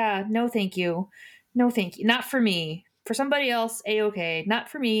 No, thank you. No, thank you. Not for me. For somebody else, A-okay. Not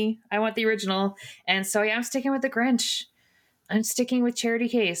for me. I want the original. And so yeah, I'm sticking with the Grinch. I'm sticking with Charity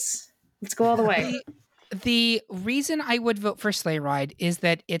Case. Let's go all the way. The reason I would vote for Sleigh Ride is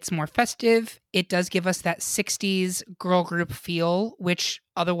that it's more festive. It does give us that 60s girl group feel, which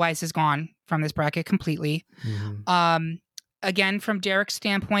otherwise is gone from this bracket completely. Mm-hmm. Again, from Derek's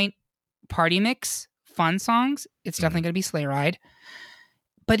standpoint, party mix, fun songs, it's definitely going to be Sleigh Ride.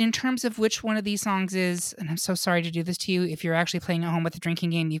 But in terms of which one of these songs is, and I'm so sorry to do this to you, if you're actually playing at home with a drinking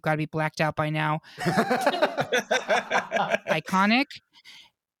game, you've got to be blacked out by now. Iconic.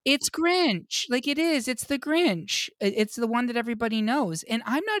 It's Grinch. Like it is. It's the Grinch. It's the one that everybody knows. And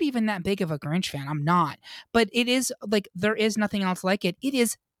I'm not even that big of a Grinch fan. I'm not. But it is there is nothing else like it. It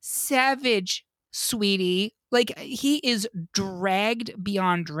is savage, sweetie. Like, he is dragged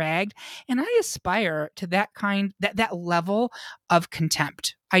beyond dragged, and I aspire to that level of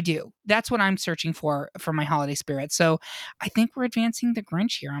contempt. I do. That's what I'm searching for my holiday spirit. So I think we're advancing the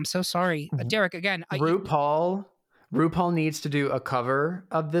Grinch here. I'm so sorry. Derek, again. RuPaul needs to do a cover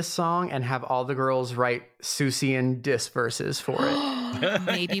of this song and have all the girls write Susian diss verses for it.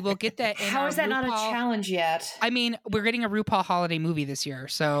 Maybe we'll get that. How is that not a challenge yet? I mean, we're getting a RuPaul holiday movie this year,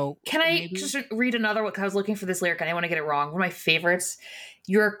 so... Can I just read another one? Because I was looking for this lyric and I want to get it wrong. One of my favorites.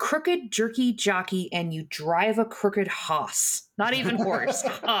 You're a crooked jerky jockey and you drive a crooked hoss. Not even horse.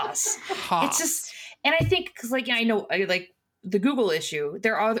 Hoss. It's just... And I think, because like, I know, like, the Google issue,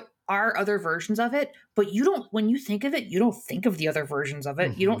 there are other versions of it, but you don't, when you think of it, you don't think of the other versions of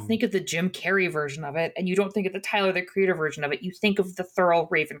it. Mm-hmm. You don't think of the Jim Carrey version of it, and you don't think of the Tyler, the Creator version of it. You think of the Thurl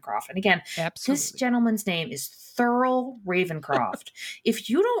Ravencroft. And again, absolutely, this gentleman's name is Thurl Ravencroft. If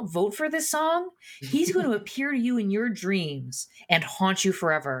you don't vote for this song, he's going to appear to you in your dreams and haunt you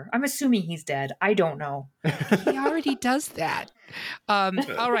forever. I'm assuming he's dead. I don't know. He already does that.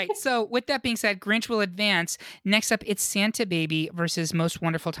 All right. So with that being said, Grinch will advance. Next up, it's Santa Baby versus Most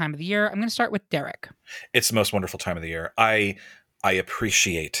Wonderful Time of the Year. I'm going to start with Derek. It's the most wonderful time of the year. I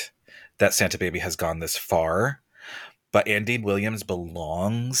appreciate that Santa Baby has gone this far, but Andy Williams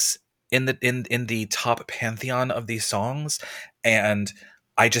belongs in the top pantheon of these songs. And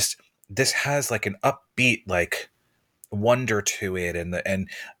this has like an upbeat, like, wonder to it, and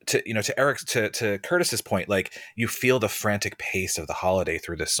to Curtis's point, like, you feel the frantic pace of the holiday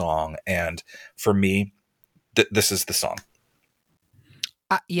through the song, and for me, this is the song.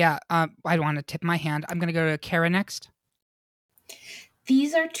 I want to tip my hand. I'm going to go to Kara next.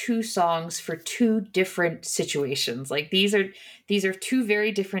 These are two songs for two different situations. Like, these are two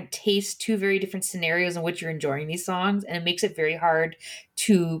very different tastes, two very different scenarios in which you're enjoying these songs, and it makes it very hard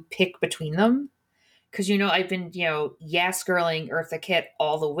to pick between them. Because, I've been, yes-girling Eartha Kitt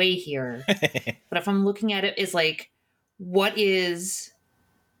all the way here. But if I'm looking at it as, like, what is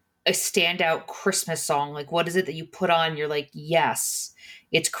a standout Christmas song? Like, what is it that you put on? You're like, yes,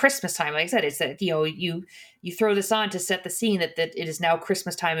 it's Christmas time. Like I said, it's that, you throw this on to set the scene that it is now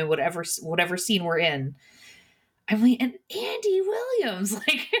Christmas time in whatever scene we're in. I'm like, and Andy Williams,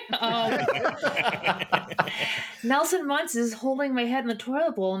 Nelson Muntz is holding my head in the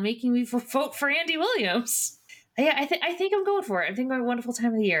toilet bowl and making me vote for Andy Williams. Yeah, I think I'm going for it. I think I'm a wonderful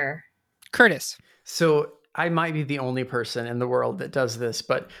time of the year. Curtis. So I might be the only person in the world that does this,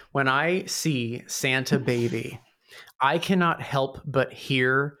 but when I see Santa Baby, I cannot help but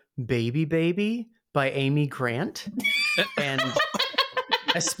hear Baby Baby by Amy Grant. And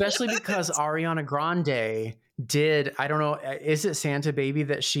especially because Ariana Grande did, I don't know, is it Santa Baby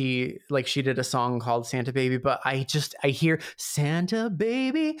that she did a song called Santa Baby, but I hear Santa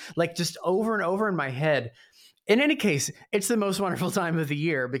Baby like just over and over in my head. In any case, it's the most wonderful time of the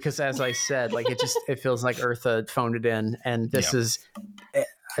year because, as I said, like it feels like Eartha phoned it in, and this is it.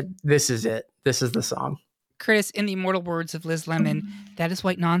 This is the song. Curtis, in the immortal words of Liz Lemon, that is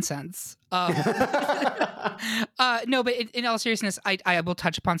white nonsense. No, but in all seriousness, I will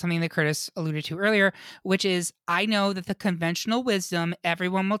touch upon something that Curtis alluded to earlier, which is I know that the conventional wisdom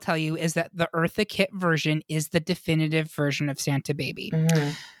everyone will tell you is that the Eartha Kitt version is the definitive version of Santa Baby. Mm-hmm.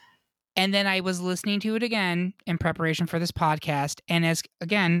 And then I was listening to it again in preparation for this podcast. And as,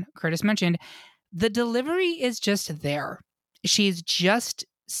 again, Curtis mentioned, the delivery is just there. She's just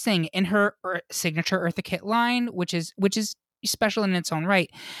singing in her signature Eartha Kitt line, which is special in its own right.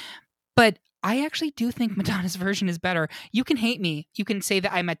 But I actually do think Madonna's version is better. You can hate me. You can say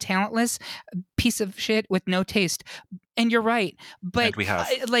that I'm a talentless piece of shit with no taste. And you're right. But and we have.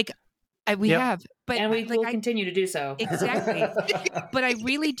 We have. But, and we will continue to do so. Exactly. But I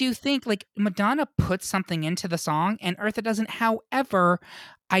really do think Madonna puts something into the song and Eartha doesn't. However,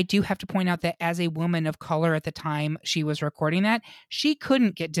 I do have to point out that as a woman of color at the time she was recording that, she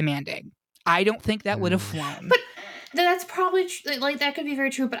couldn't get demanding. I don't think that would have flown. But that's probably that could be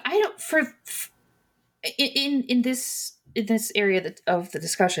very true. But I don't in this area of the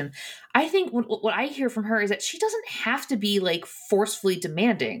discussion, I think what I hear from her is that she doesn't have to be forcefully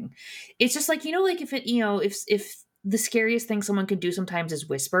demanding. It's just if the scariest thing someone can do sometimes is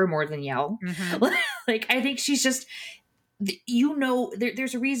whisper more than yell. Mm-hmm. I think she's just,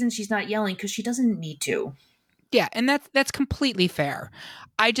 there's a reason she's not yelling because she doesn't need to. Yeah, and that's completely fair.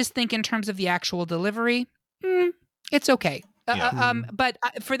 I just think in terms of the actual delivery, it's okay. Yeah. But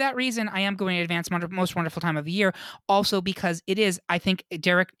for that reason, I am going to advance Most Wonderful Time of the Year. Also because it is, I think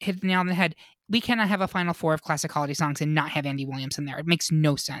Derek hit the nail on the head. We cannot have a final four of classic holiday songs and not have Andy Williams in there. It makes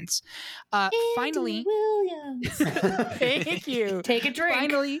no sense. Finally, Williams. Thank you. Take a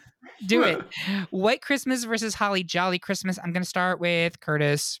drink. Do it. White Christmas versus Holly Jolly Christmas. I'm going to start with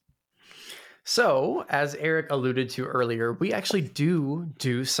Curtis. So, as Eric alluded to earlier, we actually do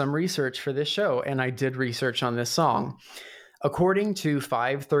some research for this show, and I did research on this song. According to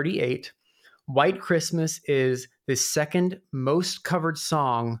 538, White Christmas is the second most covered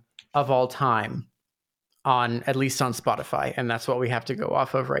song of all time, at least on Spotify, and that's what we have to go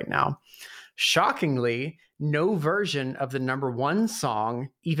off of right now. Shockingly, no version of the number one song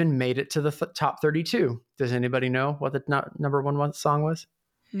even made it to the top 32. Does anybody know what the number one song was?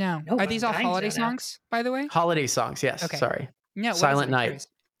 No. No, Are these all I'm dying to holiday know now. songs, by the way? Holiday songs, yes. Okay. Sorry. No. what is Silent it? I'm Night. curious.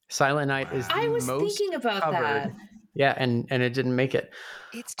 Silent Night is the I was most thinking about covered. that. Yeah, and it didn't make it.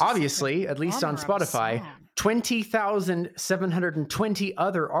 It's just such Obviously, a at least on bummer of a Spotify, song. 20,720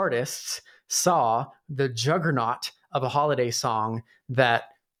 other artists saw the juggernaut of a holiday song that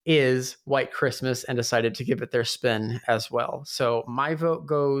is White Christmas and decided to give it their spin as well. So my vote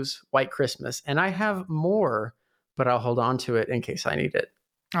goes White Christmas, and I have more, but I'll hold on to it in case I need it.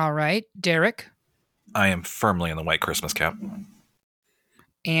 All right. Derek. I am firmly in the White Christmas camp.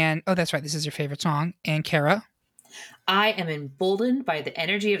 And, oh, that's right. This is your favorite song. And Kara. I am emboldened by the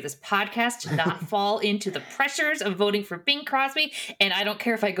energy of this podcast to not fall into the pressures of voting for Bing Crosby. And I don't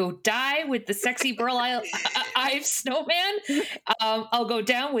care if I go die with the sexy Burl Ives snowman. I'll go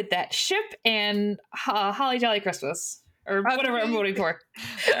down with that ship and Holly Jolly Christmas. Or whatever I'm voting for.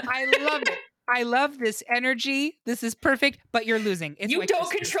 I love it. I love this energy. This is perfect, but you're losing. It's You White don't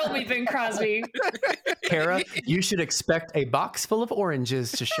Christmas. control me, Bing Crosby. Kara, you should expect a box full of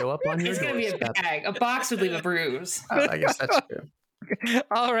oranges to show up on your It's going to be a doorstep. bag. A box would leave a bruise. I guess that's true.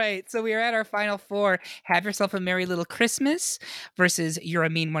 All right, so we are at our final four. Have Yourself a Merry Little Christmas versus You're a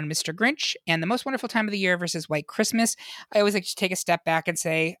Mean One, Mr. Grinch, and The Most Wonderful Time of the Year versus White Christmas. I always like to take a step back and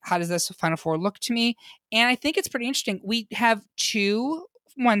say, how does this final four look to me? And I think it's pretty interesting. We have 2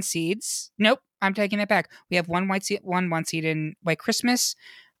 1 seeds. Nope, I'm taking that back. We have one 1 seed in White Christmas.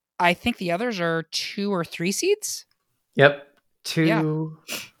 I think the others are 2 or 3 seeds. Yep. 2,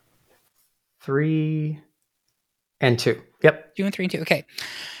 3, and 2. Yep. 2 and 3 and 2. Okay.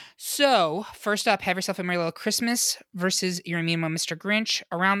 So first up, Have Yourself a Merry Little Christmas versus You're a Mean One, Mr. Grinch.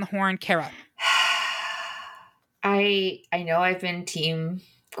 Around the horn, Kara. I know I've been Team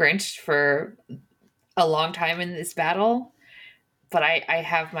Grinch for a long time in this battle, but I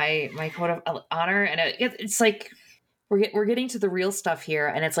have my code of honor, and it's like we're getting to the real stuff here,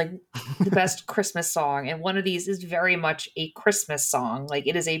 and it's like the best Christmas song, and one of these is very much a Christmas song. Like,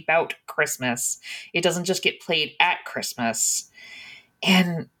 it is about Christmas. It doesn't just get played at Christmas,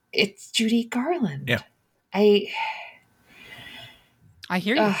 and it's Judy Garland. Yeah. I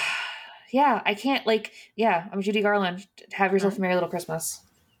hear you. Yeah, I can't I'm Judy Garland. Have Yourself a Merry Little Christmas.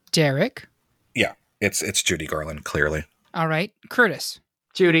 Derek. Yeah, it's Judy Garland, clearly. All right. Curtis.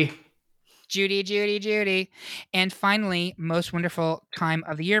 Judy. Judy. And finally, Most Wonderful Time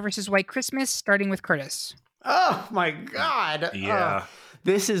of the Year versus White Christmas, starting with Curtis. Oh my God. Yeah. Oh,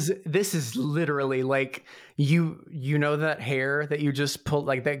 this is literally like you know that hair that you just pulled,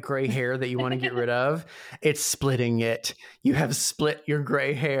 like that gray hair that you want to get rid of. It's splitting it. You have split your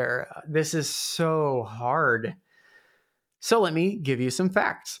gray hair. This is so hard. So let me give you some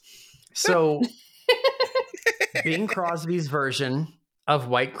facts. So Bing Crosby's version of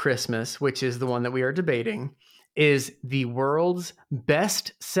White Christmas, which is the one that we are debating, is the world's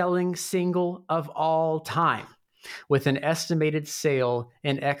best-selling single of all time, with an estimated sale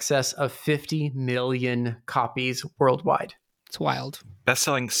in excess of 50 million copies worldwide. It's wild.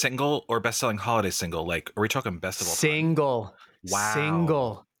 Best-selling single or best-selling holiday single? Like, are we talking best of all time? Single. Wow.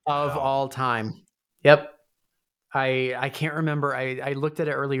 Single of Wow. all time. Yep. I can't remember. I looked at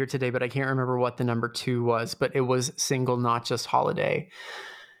it earlier today, but I can't remember what the number 2 was, but it was single, not just holiday.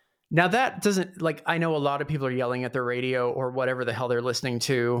 Now that doesn't, like, I know a lot of people are yelling at their radio or whatever the hell they're listening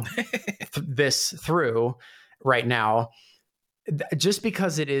to this through right now. Just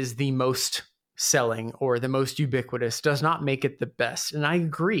because it is the most selling or the most ubiquitous does not make it the best. And I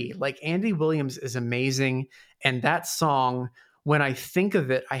agree. Like, Andy Williams is amazing. And that song, when I think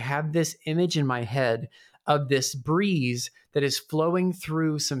of it, I have this image in my head of this breeze that is flowing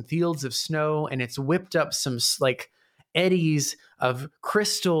through some fields of snow, and it's whipped up some like eddies of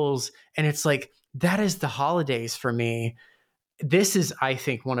crystals. And it's like, that is the holidays for me. This is, I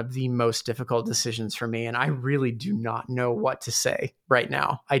think, one of the most difficult decisions for me. And I really do not know what to say right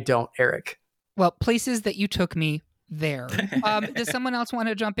now. I don't, Eric. Well, places that you took me there. Does someone else want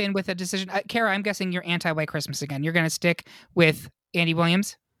to jump in with a decision? Kara, I'm guessing you're anti-White Christmas again. You're going to stick with Andy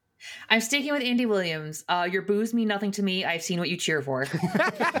Williams? I'm sticking with Andy Williams. Your boos mean nothing to me. I've seen what you cheer for.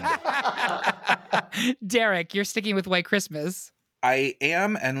 Derek, you're sticking with White Christmas. I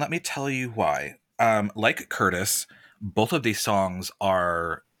am, and let me tell you why. Like Curtis, both of these songs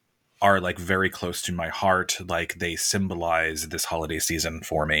are like very close to my heart. Like they symbolize this holiday season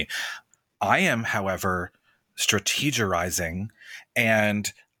for me. I am, however, strategizing,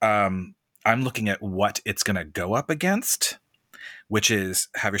 and I'm looking at what it's going to go up against, which is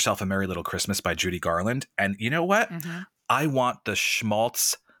Have Yourself a Merry Little Christmas by Judy Garland. And you know what? I want the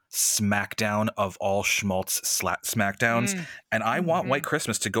schmaltz smackdown of all schmaltz smackdowns. And I want White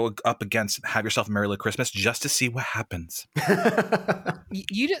Christmas to go up against Have Yourself a Merry Little Christmas just to see what happens.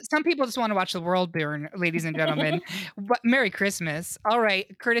 Some people just want to watch the world burn, ladies and gentlemen. Merry Christmas. All right.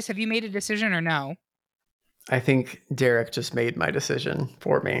 Curtis, have you made a decision or no? I think Derek just made my decision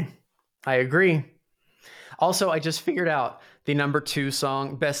for me. I agree. Also, I just figured out the number 2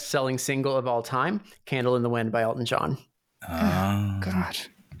 song, best-selling single of all time, Candle in the Wind by Elton John. Oh, God.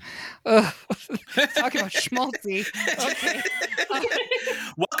 Talk about schmaltzy. Okay.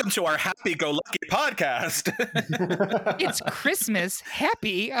 Welcome to our happy-go-lucky podcast. It's Christmas.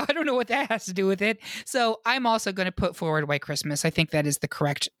 Happy. I don't know what that has to do with it. So I'm also going to put forward White Christmas. I think that is the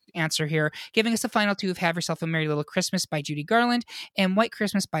correct answer here, giving us a final 2 of Have Yourself a Merry Little Christmas by Judy Garland and White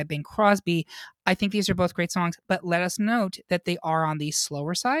Christmas by Bing Crosby. I think these are both great songs, but let us note that they are on the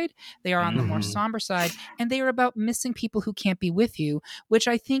slower side. They are on the more somber side, and they are about missing people who can't be with you, which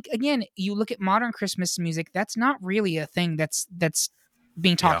I think, again, you look at modern Christmas music, that's not really a thing that's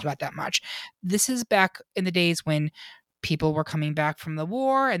being talked about that much. This is back in the days when people were coming back from the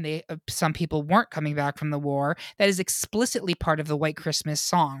war, and some people weren't coming back from the war. That is explicitly part of the White Christmas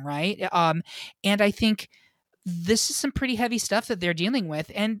song, right? And I think this is some pretty heavy stuff that they're dealing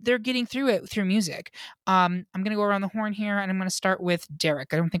with, and they're getting through it through music. I'm going to go around the horn here, and I'm going to start with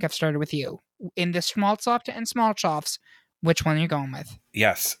Derek. I don't think I've started with you. In the Schmaltzoff and Schmaltzoffs, which one are you going with?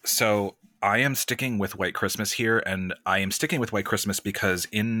 Yes. So I am sticking with White Christmas here, and I am sticking with White Christmas because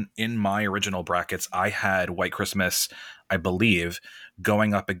in my original brackets, I had White Christmas, I believe,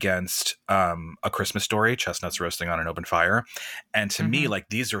 going up against A Christmas Story, Chestnuts Roasting on an Open Fire. And to me, like,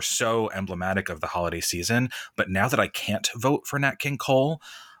 these are so emblematic of the holiday season. But now that I can't vote for Nat King Cole,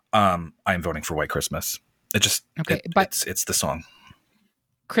 I'm voting for White Christmas. It's the song.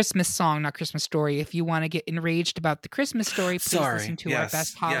 Christmas song, not Christmas Story. If you want to get enraged about the Christmas Story, please listen to our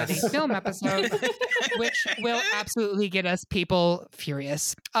best holiday film episode, which will absolutely get us people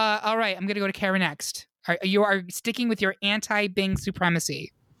furious. All right, I'm going to go to Kara next. You are sticking with your anti-Bing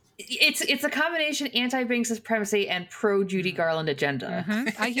supremacy. It's a combination anti-Bing supremacy and pro Judy Garland agenda.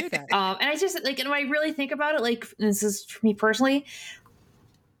 I hear that. And I just and when I really think about it, like, this is for me personally,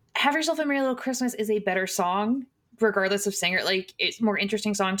 Have Yourself a Merry Little Christmas is a better song, regardless of singer. Like, it's a more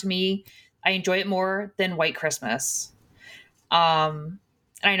interesting song to me. I enjoy it more than White Christmas. And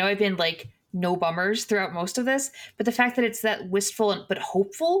I know I've been like no bummers throughout most of this, but the fact that it's that wistful but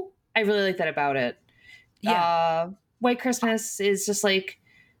hopeful, I really like that about it. Yeah. White Christmas is just like,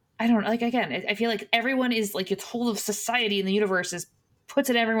 I don't know, like, again, I feel like everyone is like, it's whole of society in the universe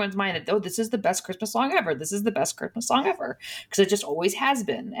puts it in everyone's mind that, oh, this is the best Christmas song ever. This is the best Christmas song ever. Because it just always has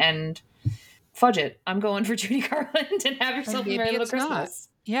been. And fudge it. I'm going for Judy Garland and Have Yourself a Merry Little Christmas.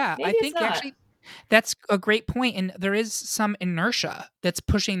 Yeah, maybe I think actually that's a great point. And there is some inertia that's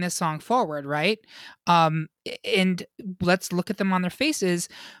pushing this song forward, right? And let's look at them on their faces.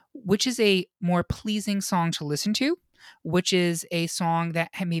 Which is a more pleasing song to listen to? Which is a song that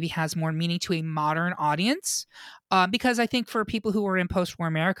maybe has more meaning to a modern audience? Because I think for people who were in post-war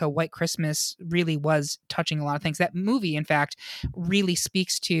America, White Christmas really was touching a lot of things. That movie, in fact, really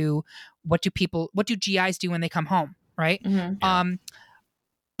speaks to what do GIs do when they come home, right?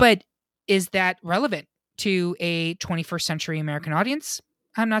 But is that relevant to a 21st century American audience?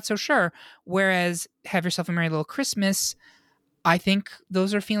 I'm not so sure. Whereas Have Yourself a Merry Little Christmas, I think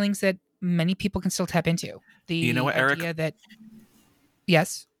those are feelings that many people can still tap into. You know what, Eric?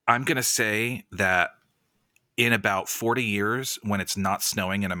 Yes? I'm going to say that in about 40 years, when it's not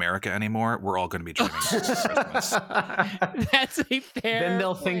snowing in America anymore, we're all going to be dreaming of Christmas. That's a fair Then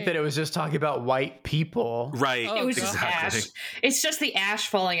they'll point. think that it was just talking about white people. Right. It was just ash. It's just the ash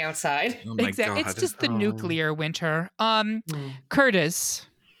falling outside. Oh my Exactly. God. It's just the nuclear winter. Curtis.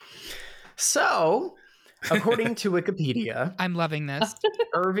 So, according to Wikipedia, I'm loving this.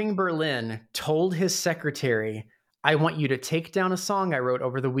 Irving Berlin told his secretary, I want you to take down a song I wrote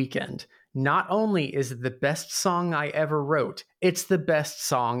over the weekend. Not only is it the best song I ever wrote, it's the best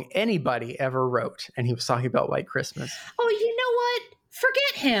song anybody ever wrote. And he was talking about White Christmas. Oh, you know what?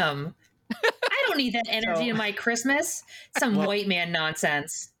 Forget him. I don't need that energy in my Christmas. Some white man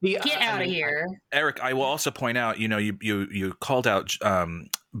nonsense. Get out of here. Eric, I will also point out, you called out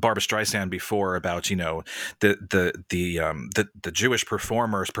Barbra Streisand before about, you know, the Jewish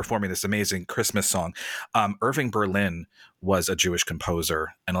performers performing this amazing Christmas song. Irving Berlin was a Jewish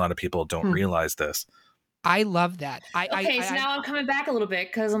composer, and a lot of people don't realize this. I love that. Now I'm coming back a little bit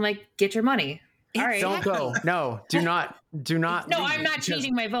because I'm like, get your money. All right. Don't go. No, do not. No, leave, I'm not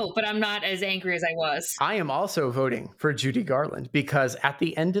changing my vote, but I'm not as angry as I was. I am also voting for Judy Garland because at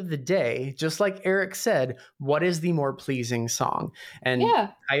the end of the day, just like Eric said, what is the more pleasing song? And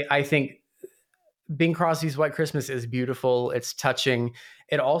I think Bing Crosby's White Christmas is beautiful. It's touching.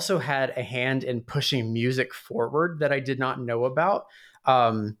 It also had a hand in pushing music forward that I did not know about.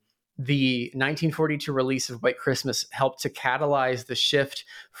 The 1942 release of White Christmas helped to catalyze the shift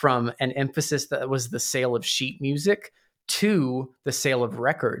from an emphasis that was the sale of sheet music to the sale of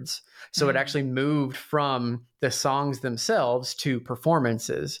records. So it actually moved from the songs themselves to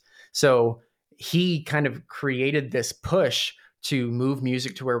performances. So he kind of created this push to move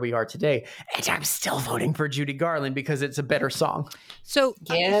music to where we are today. And I'm still voting for Judy Garland because it's a better song. So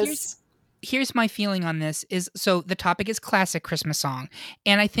yes. Here's my feeling on this so the topic is classic Christmas song.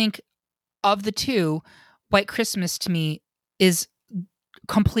 And I think of the two, White Christmas to me is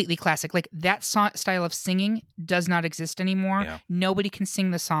completely classic. Like that style of singing does not exist anymore. Yeah. Nobody can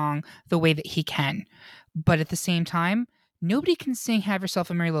sing the song the way that he can. But at the same time, nobody can sing Have Yourself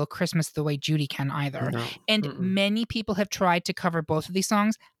a Merry Little Christmas the way Judy can either. No. And many people have tried to cover both of these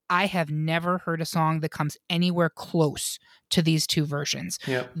songs. I have never heard a song that comes anywhere close to these two versions.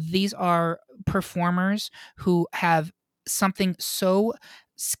 Yep. These are performers who have something so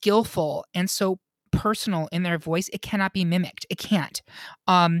skillful and so personal in their voice, it cannot be mimicked. It can't.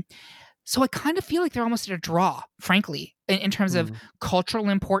 So I kind of feel like they're almost at a draw, frankly, in terms of cultural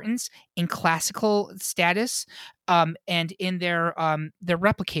importance, in classical status, and in their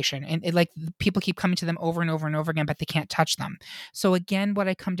replication. And like people keep coming to them over and over and over again, but they can't touch them. So again, what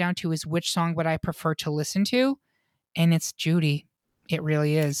I come down to is which song would I prefer to listen to? And it's Judy. It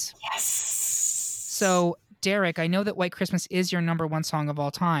really is. Yes. So Derek, I know that White Christmas is your number one song of all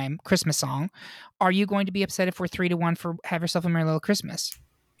time, Christmas song. Are you going to be upset if we're 3-1 for Have Yourself a Merry Little Christmas?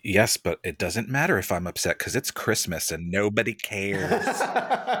 Yes, but it doesn't matter if I'm upset because it's Christmas and nobody cares.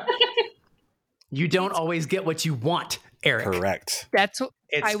 You don't always get what you want, Eric. Correct. That's what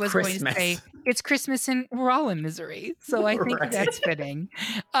It's I was Christmas. going to say. It's Christmas and we're all in misery. So I think Right. that's fitting.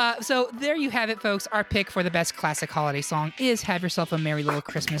 So there you have it, folks. Our pick for the best classic holiday song is Have Yourself a Merry Little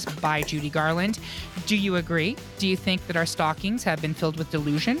Christmas by Judy Garland. Do you agree? Do you think that our stockings have been filled with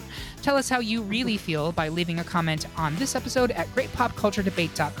delusion? Tell us how you really feel by leaving a comment on this episode at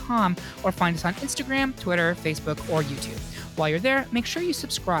greatpopculturedebate.com or find us on Instagram, Twitter, Facebook, or YouTube. While you're there, make sure you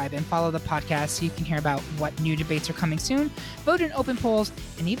subscribe and follow the podcast so you can hear about what new debates are coming soon, vote in open polls,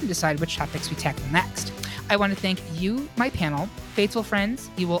 and even decide which topics we tackle next. I want to thank you, my panel, faithful friends,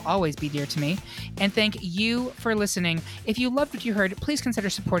 you will always be dear to me, and thank you for listening. If you loved what you heard, please consider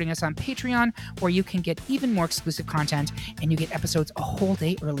supporting us on Patreon, where you can get even more exclusive content, and you get episodes a whole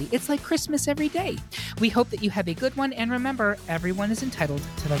day early. It's like Christmas every day. We hope that you have a good one, and remember, everyone is entitled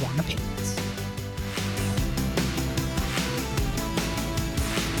to their wrong opinions.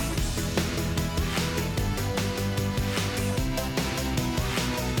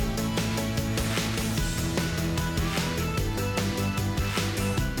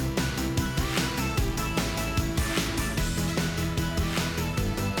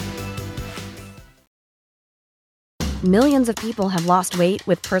 Millions of people have lost weight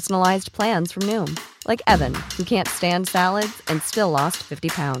with personalized plans from Noom. Like Evan, who can't stand salads and still lost 50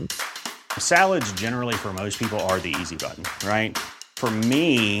 pounds. Salads generally for most people are the easy button, right? For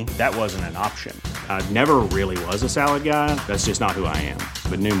me, that wasn't an option. I never really was a salad guy. That's just not who I am.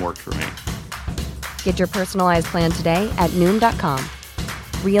 But Noom worked for me. Get your personalized plan today at Noom.com.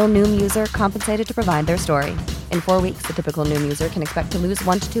 Real Noom user compensated to provide their story. In 4 weeks, the typical Noom user can expect to lose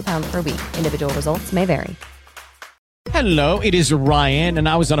 1 to 2 pounds per week. Individual results may vary. Hello, it is Ryan, and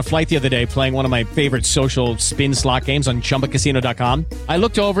I was on a flight the other day playing one of my favorite social spin slot games on ChumbaCasino.com. I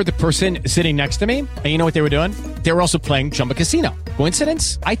looked over at the person sitting next to me, and you know what they were doing? They were also playing Chumba Casino.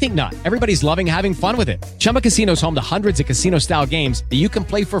 Coincidence? I think not. Everybody's loving having fun with it. Chumba Casino is home to hundreds of casino-style games that you can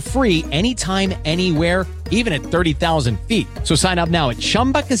play for free anytime, anywhere, even at 30,000 feet. So sign up now at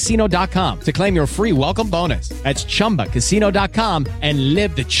ChumbaCasino.com to claim your free welcome bonus. That's ChumbaCasino.com and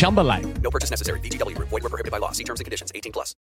live the Chumba life. No purchase necessary. VGW. Void where prohibited by law. See terms and conditions. 18+.